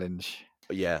steak challenge.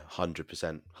 Yeah,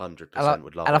 100%. 100%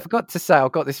 would love And I it. forgot to say, I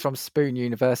got this from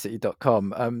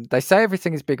spoonuniversity.com. They say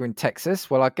everything is bigger in Texas.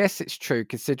 Well, I guess it's true,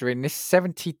 considering this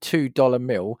 $72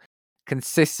 meal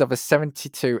consists of a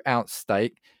 72-ounce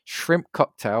steak, shrimp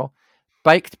cocktail,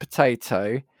 baked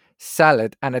potato,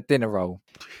 salad, and a dinner roll.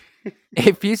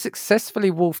 If you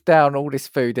successfully wolf down all this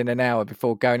food in an hour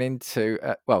before going into,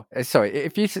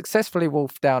 if you successfully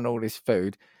wolf down all this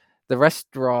food, the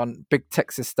restaurant, Big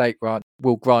Texas Steak Ranch,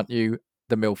 will grant you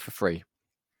the meal for free.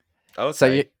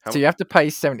 Okay. So you have to pay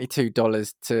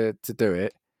 $72 to do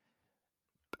it,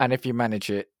 and if you manage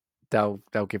it, they'll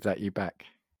give that you back.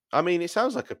 I mean, it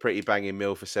sounds like a pretty banging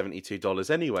meal for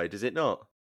 $72 anyway, does it not?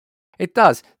 It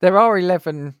does. There are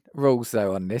 11 rules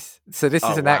though on this, so this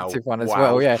is an active one as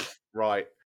well. Yeah. Right.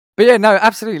 But yeah, no,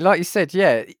 absolutely. Like you said,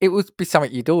 yeah, it would be something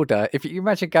you'd order. If you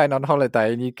imagine going on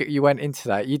holiday and you went into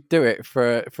that, you'd do it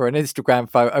for an Instagram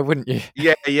photo, wouldn't you?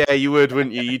 Yeah, you would,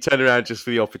 wouldn't you? You turn around just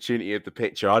for the opportunity of the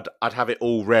picture. I'd have it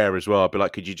all rare as well. I'd be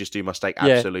like, could you just do my steak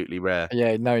absolutely rare?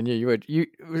 Yeah, no, you would.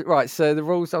 Right. So the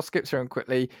rules, I'll skip through them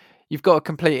quickly. You've got to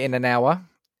complete it in an hour.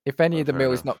 If any of the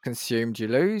meal is not consumed, you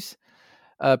lose.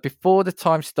 Before the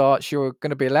time starts, you're going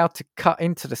to be allowed to cut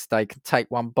into the steak and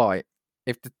take one bite.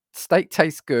 If the steak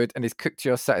tastes good and is cooked to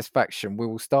your satisfaction, we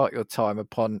will start your time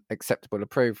upon acceptable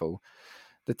approval.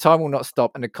 The time will not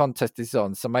stop and the contest is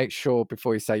on, so make sure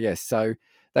before you say yes. So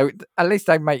at least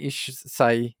they make you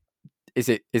say, is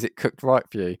it cooked right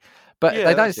for you? But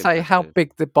they don't say how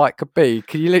big the bite could be.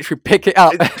 Can you literally pick it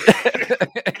up?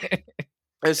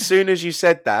 As soon as you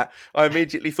said that, I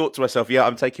immediately thought to myself, yeah,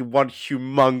 I'm taking one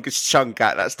humongous chunk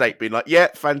out of that steak, being like, yeah,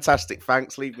 fantastic,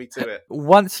 thanks, leave me to it.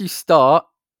 Once you start,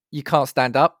 you can't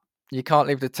stand up. You can't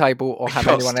leave the table or have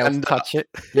anyone else touch it.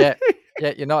 Yeah,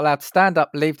 you're not allowed to stand up,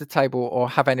 leave the table, or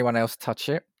have anyone else touch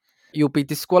it. You'll be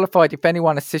disqualified if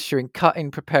anyone assists you in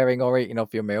cutting, preparing, or eating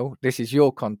of your meal. This is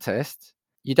your contest.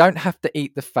 You don't have to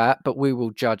eat the fat, but we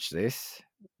will judge this,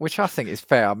 which I think is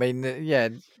fair. I mean, yeah,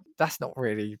 that's not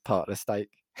really part of the steak.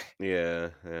 Yeah,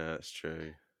 that's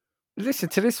true. Listen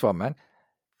to this one, man.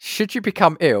 Should you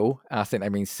become ill, I think they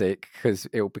mean sick because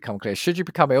it will become clear. Should you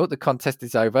become ill, the contest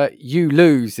is over. You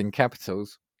lose in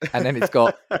capitals. And then it's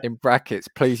got in brackets,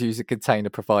 please use a container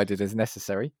provided as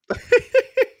necessary.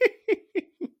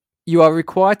 You are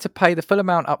required to pay the full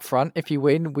amount up front. If you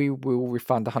win, we will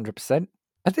refund 100%.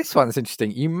 And this one's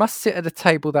interesting. You must sit at a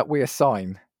table that we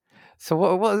assign. So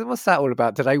what's that all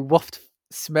about? Do they waft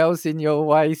smells in your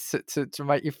way to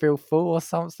make you feel full or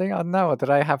something? I don't know. Or do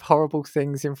they have horrible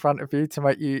things in front of you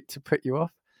to put you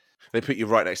off? They put you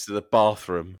right next to the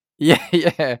bathroom.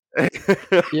 Yeah.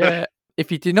 Yeah.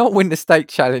 If you do not win the steak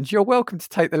challenge, you're welcome to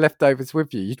take the leftovers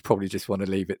with you. You'd probably just want to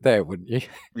leave it there, wouldn't you?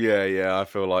 Yeah. I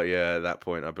feel like, at that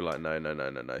point, I'd be like,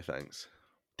 no, thanks.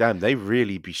 Damn, they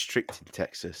really be strict in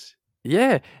Texas.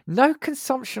 Yeah, no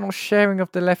consumption or sharing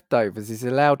of the leftovers is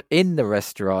allowed in the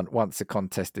restaurant once the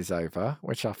contest is over,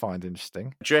 which I find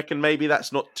interesting. Do you reckon maybe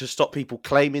that's not to stop people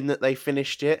claiming that they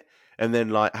finished it and then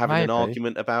like having an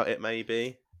argument about it,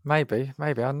 maybe? Maybe,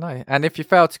 I don't know. And if you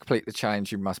fail to complete the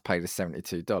challenge, you must pay the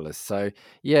 $72. So,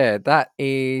 yeah, that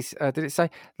is, did it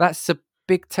say? That's the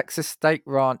Big Texas Steak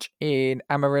Ranch in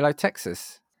Amarillo,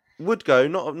 Texas. Would go,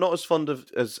 not as fond of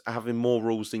as having more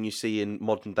rules than you see in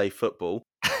modern day football.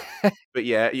 But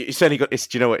yeah, it's only got this.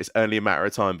 Do you know what? It's only a matter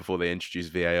of time before they introduce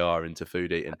VAR into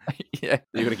food eating. Yeah,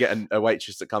 you're gonna get a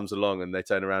waitress that comes along and they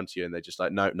turn around to you and they're just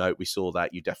like, no, we saw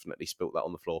that. You definitely spilt that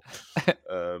on the floor. But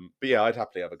yeah, I'd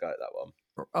happily have a go at that one.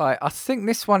 Right, I think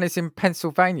this one is in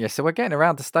Pennsylvania, so we're getting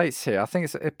around the states here. I think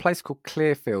it's a place called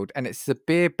Clearfield, and it's the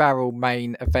Beer Barrel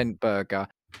main event burger.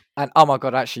 And oh my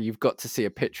god, actually, you've got to see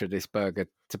a picture of this burger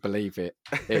to believe it.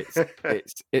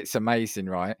 It's amazing,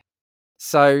 right?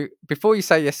 So before you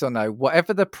say yes or no,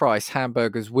 whatever the price,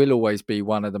 hamburgers will always be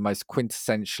one of the most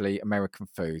quintessentially American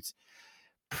foods.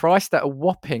 Priced at a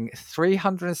whopping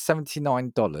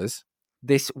 $379,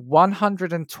 this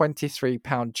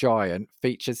 123-pound giant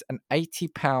features an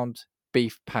 80-pound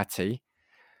beef patty,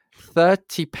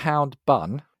 30-pound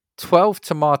bun, 12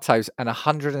 tomatoes, and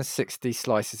 160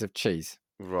 slices of cheese.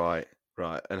 Right.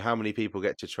 And how many people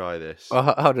get to try this? Well,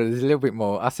 hold on, there's a little bit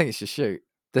more. I think it's just shoot.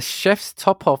 The chefs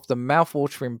top off the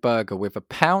mouth-watering burger with a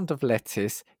pound of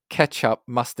lettuce, ketchup,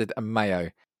 mustard, and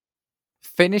mayo.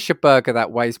 Finish a burger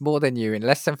that weighs more than you in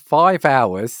less than 5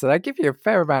 hours, so they give you a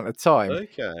fair amount of time.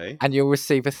 Okay. And you'll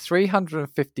receive a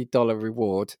 $350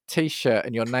 reward, t-shirt,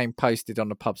 and your name posted on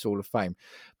the pub's Hall of Fame.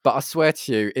 But I swear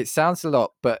to you, it sounds a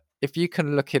lot, but if you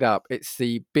can look it up, it's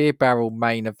the Beer Barrel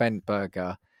Main Event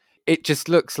Burger. It just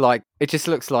looks like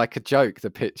a joke. The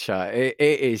picture, it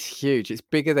is huge. It's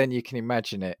bigger than you can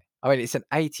imagine it. I mean, it's an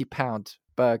 £80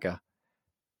 burger.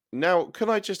 Now, can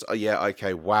I just? Oh, yeah,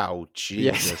 okay. Wow,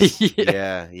 Yes. Jesus.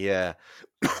 Yeah. Yeah.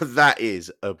 That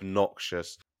is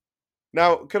obnoxious.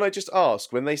 Now, can I just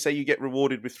ask, when they say you get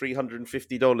rewarded with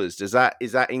 $350,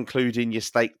 is that including your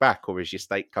steak back, or is your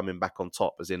steak coming back on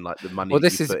top, as in like the money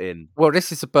that you put in? Well,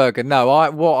 this is a burger. No,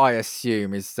 what I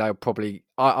assume is they'll probably.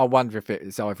 I wonder if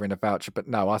it's either in a voucher, but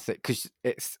no, I think because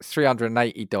it's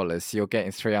 $380, so you're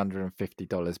getting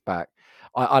 $350 back.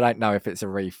 I don't know if it's a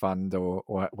refund or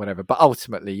whatever, but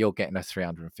ultimately you're getting a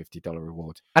 $350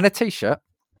 reward and a T-shirt.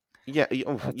 Yeah,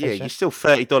 you're still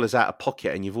 $30 out of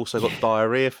pocket, and you've also got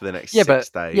diarrhea for the next 6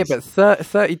 days. Yeah, but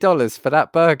 $30 for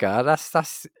that burger.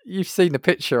 That's you've seen the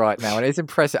picture right now, and it's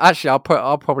impressive. Actually,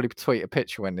 I'll probably tweet a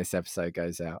picture when this episode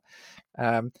goes out.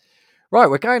 Right,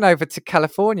 we're going over to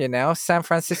California now, San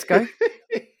Francisco.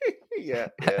 Yeah.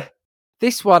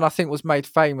 This one I think was made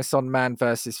famous on Man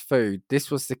vs. Food.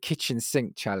 This was the kitchen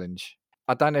sink challenge.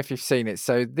 I don't know if you've seen it.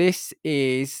 So this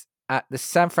is at the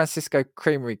San Francisco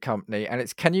Creamery Company, and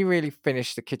it's can you really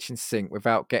finish the kitchen sink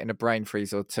without getting a brain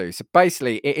freeze or two? So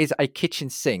basically, it is a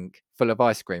kitchen sink full of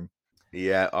ice cream.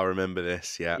 Yeah, I remember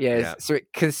this. Yeah. So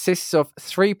it consists of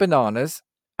 3 bananas,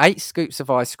 8 scoops of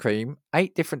ice cream,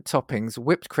 8 different toppings,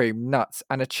 whipped cream, nuts,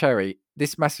 and a cherry.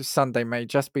 This massive sundae may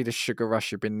just be the sugar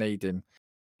rush you've been needing.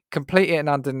 Complete it in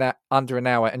under an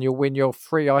hour, and you'll win your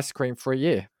free ice cream for a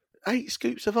year. 8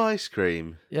 scoops of ice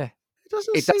cream. Yeah.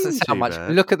 It doesn't sound much.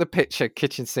 bad. Look at the picture,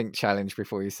 kitchen sink challenge,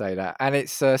 before you say that. And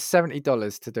it's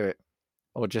 $70 to do it,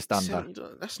 or just under.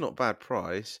 That's not a bad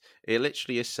price. It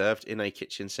literally is served in a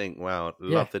kitchen sink. Wow,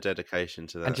 love the dedication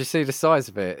to that. And you see the size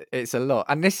of it. It's a lot.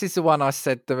 And this is the one I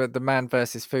said the Man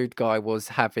versus Food guy was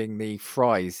having the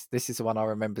fries. This is the one I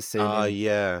remember seeing.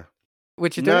 Yeah.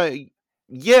 Would you do it?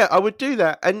 Yeah, I would do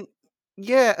that. And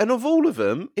yeah, and of all of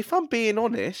them, if I'm being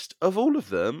honest, I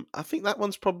think that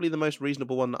one's probably the most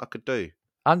reasonable one that I could do.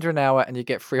 Under an hour, and you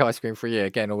get free ice cream for a year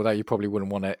again, although you probably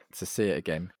wouldn't want to see it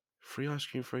again. Free ice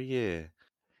cream for a year.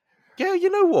 Yeah, you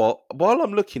know what? While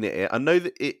I'm looking at it, I know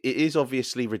that it is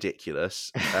obviously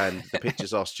ridiculous and the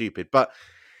pictures are stupid, but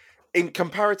in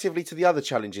comparatively to the other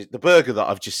challenges, the burger that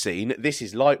I've just seen, this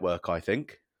is light work, I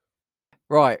think.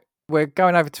 Right. We're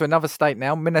going over to another state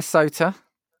now, Minnesota.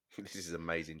 This is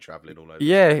amazing traveling all over.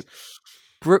 Yeah.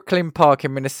 Brooklyn Park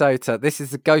in Minnesota. This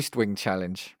is the Ghost Wing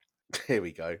Challenge. Here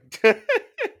we go.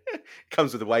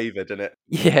 Comes with a waiver, doesn't it?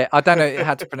 Yeah, I don't know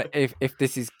how to pronounce if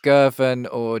this is Gervin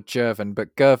or Jervin,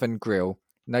 but Gervin Grill,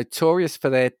 notorious for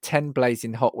their 10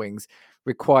 blazing hot wings,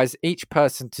 requires each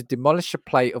person to demolish a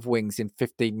plate of wings in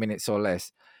 15 minutes or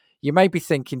less. You may be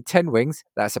thinking 10 wings,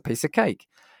 that's a piece of cake.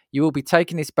 You will be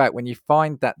taking this back when you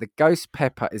find that the ghost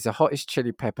pepper is the hottest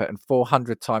chili pepper and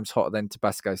 400 times hotter than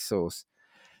Tabasco sauce.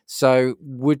 So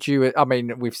would you, I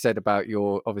mean, we've said about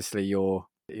your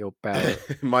bad.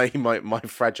 my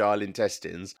fragile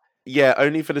intestines. Yeah,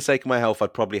 only for the sake of my health,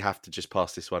 I'd probably have to just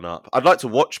pass this one up. I'd like to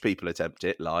watch people attempt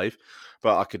it live,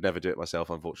 but I could never do it myself,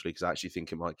 unfortunately, because I actually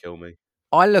think it might kill me.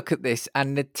 I look at this,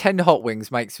 and the 10 hot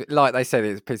wings makes it, like they said,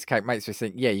 it's a piece of cake, makes me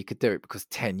think, yeah, you could do it, because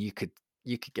 10, you could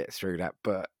get through that.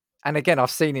 But, and again, I've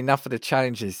seen enough of the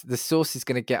challenges. The sauce is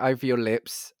going to get over your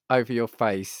lips, over your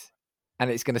face,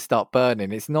 and it's going to start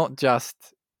burning. It's not just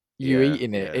you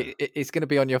eating it. Yeah. It's going to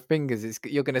be on your fingers.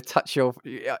 You're going to touch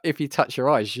if you touch your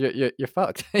eyes, you're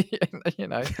fucked. You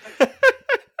know.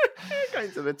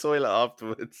 Going to the toilet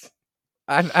afterwards.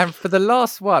 And for the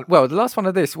last one, the last one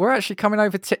of this, we're actually coming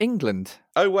over to England.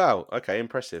 Oh, wow. Okay,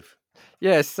 impressive.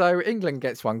 Yeah, so England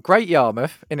gets one. Great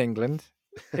Yarmouth in England.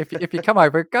 If you come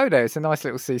over, go there. It's a nice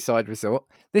little seaside resort.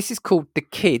 This is called the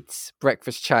Kids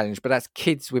Breakfast Challenge, but that's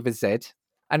kids with a Z.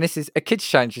 And this is a kids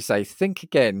challenge, you say. Think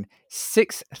again.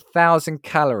 6,000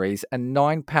 calories and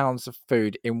 9 pounds of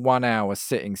food in 1 hour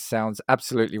sitting sounds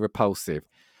absolutely repulsive.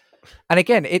 And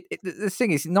again, the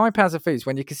thing is, 9 pounds of food is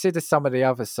when you consider some of the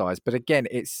other size. But again,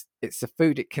 it's the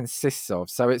food it consists of.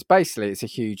 So it's a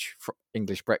huge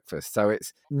English breakfast. So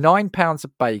it's 9 pounds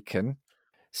of bacon,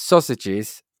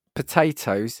 sausages,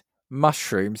 potatoes,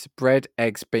 mushrooms, bread,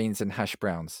 eggs, beans, and hash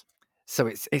browns. So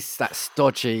it's that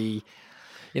stodgy,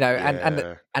 you know.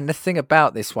 And the thing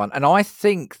about this one, and I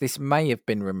think this may have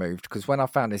been removed, because when I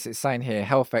found this, it's saying here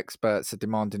health experts are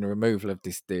demanding the removal of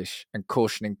this dish and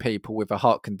cautioning people with a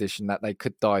heart condition that they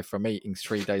could die from eating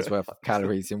 3 days worth of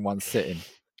calories in one sitting.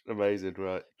 Amazing,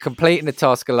 right? Completing the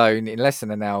task alone in less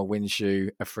than an hour wins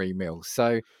you a free meal.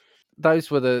 So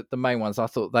those were the main ones. I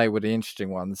thought they were the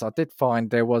interesting ones. I did find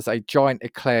there was a giant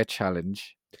eclair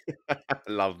challenge.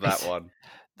 Love that one.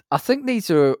 I think these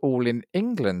are all in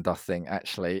England, I think,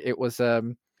 actually. It was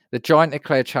the Giant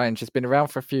Eclair Challenge has been around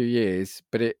for a few years,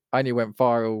 but it only went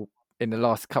viral in the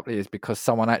last couple of years because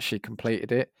someone actually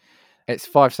completed it. It's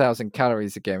 5,000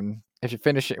 calories again. If you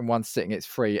finish it in one sitting, it's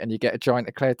free, and you get a Giant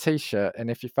Eclair t-shirt. And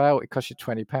if you fail, it costs you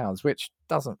 £20, which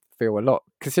doesn't feel a lot,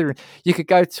 considering you could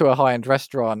go to a high-end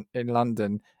restaurant in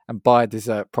London and buy a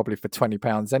dessert probably for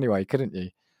 £20 anyway, couldn't you?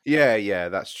 Yeah,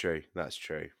 that's true. That's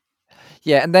true.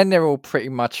 Yeah, and then they're all pretty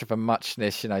much of a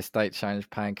muchness, State Challenge,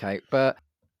 Pancake. But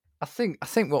I think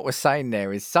what we're saying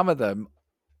there is some of them,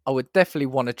 I would definitely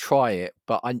want to try it,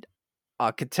 but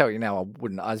I could tell you now I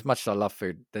wouldn't. As much as I love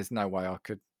food, there's no way I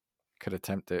could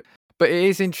attempt it. But it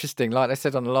is interesting, like I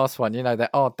said on the last one, there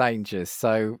are dangers.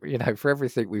 So, for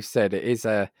everything we've said, it is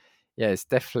it's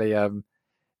definitely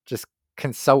just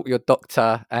consult your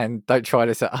doctor and don't try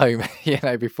this at home,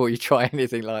 before you try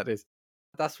anything like this.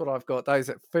 That's what I've got. Those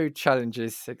are food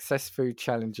challenges, success food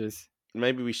challenges.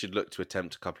 Maybe we should look to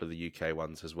attempt a couple of the UK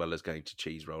ones as well as going to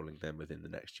cheese rolling them within the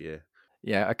next year.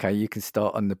 Yeah, okay, you can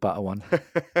start on the butter one.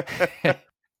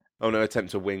 Oh no,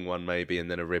 attempt a wing one maybe,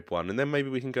 and then a rib one, and then maybe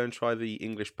we can go and try the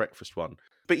English breakfast one.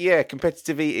 But yeah,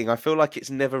 competitive eating, I feel like it's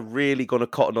never really gone to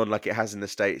cotton on like it has in the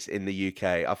States, in the UK.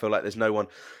 I feel like there's no one,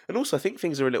 and also I think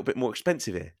things are a little bit more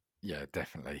expensive here. Yeah,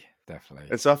 definitely.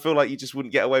 And so I feel like you just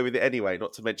wouldn't get away with it anyway,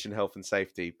 not to mention health and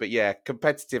safety. But yeah,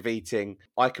 competitive eating,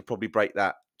 I could probably break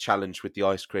that challenge with the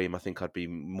ice cream. I think I'd be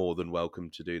more than welcome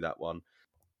to do that one.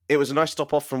 It was a nice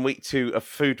stop off from week 2 of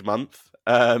Food Month.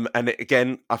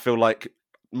 Again, I feel like,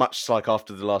 much like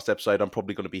after the last episode, I'm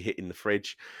probably going to be hitting the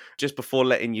fridge. Just before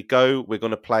letting you go, we're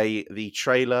going to play the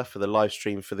trailer for the live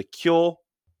stream for The Cure.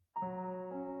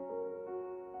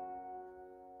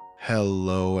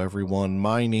 Hello, everyone.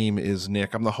 My name is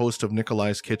Nick. I'm the host of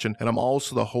Nikolai's Kitchen, and I'm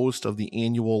also the host of the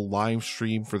annual live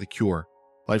stream for The Cure.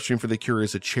 Live Stream for the Cure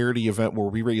is a charity event where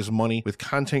we raise money with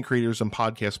content creators and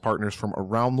podcast partners from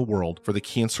around the world for the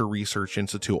Cancer Research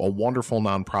Institute, a wonderful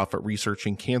nonprofit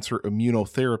researching cancer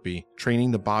immunotherapy, training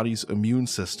the body's immune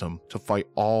system to fight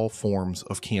all forms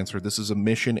of cancer. This is a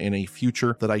mission and a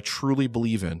future that I truly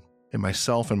believe in. And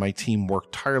myself and my team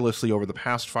worked tirelessly over the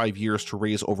past 5 years to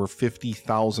raise over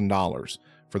 $50,000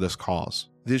 for this cause.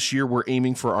 This year, we're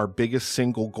aiming for our biggest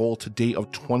single goal to date of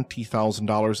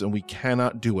 $20,000, and we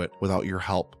cannot do it without your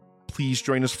help. Please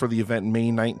join us for the event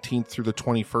May 19th through the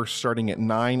 21st, starting at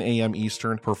 9 a.m.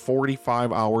 Eastern, for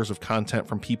 45 hours of content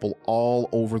from people all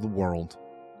over the world.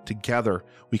 Together,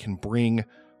 we can bring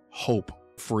hope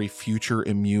for a future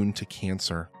immune to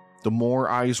cancer. The more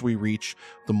eyes we reach,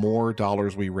 the more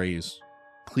dollars we raise.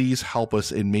 Please help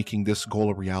us in making this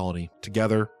goal a reality.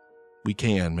 Together, we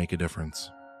can make a difference.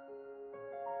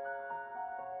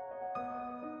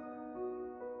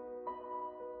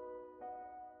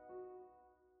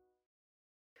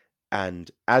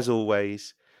 And as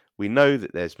always, we know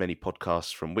that there's many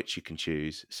podcasts from which you can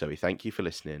choose, so we thank you for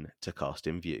listening to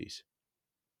Casting Views.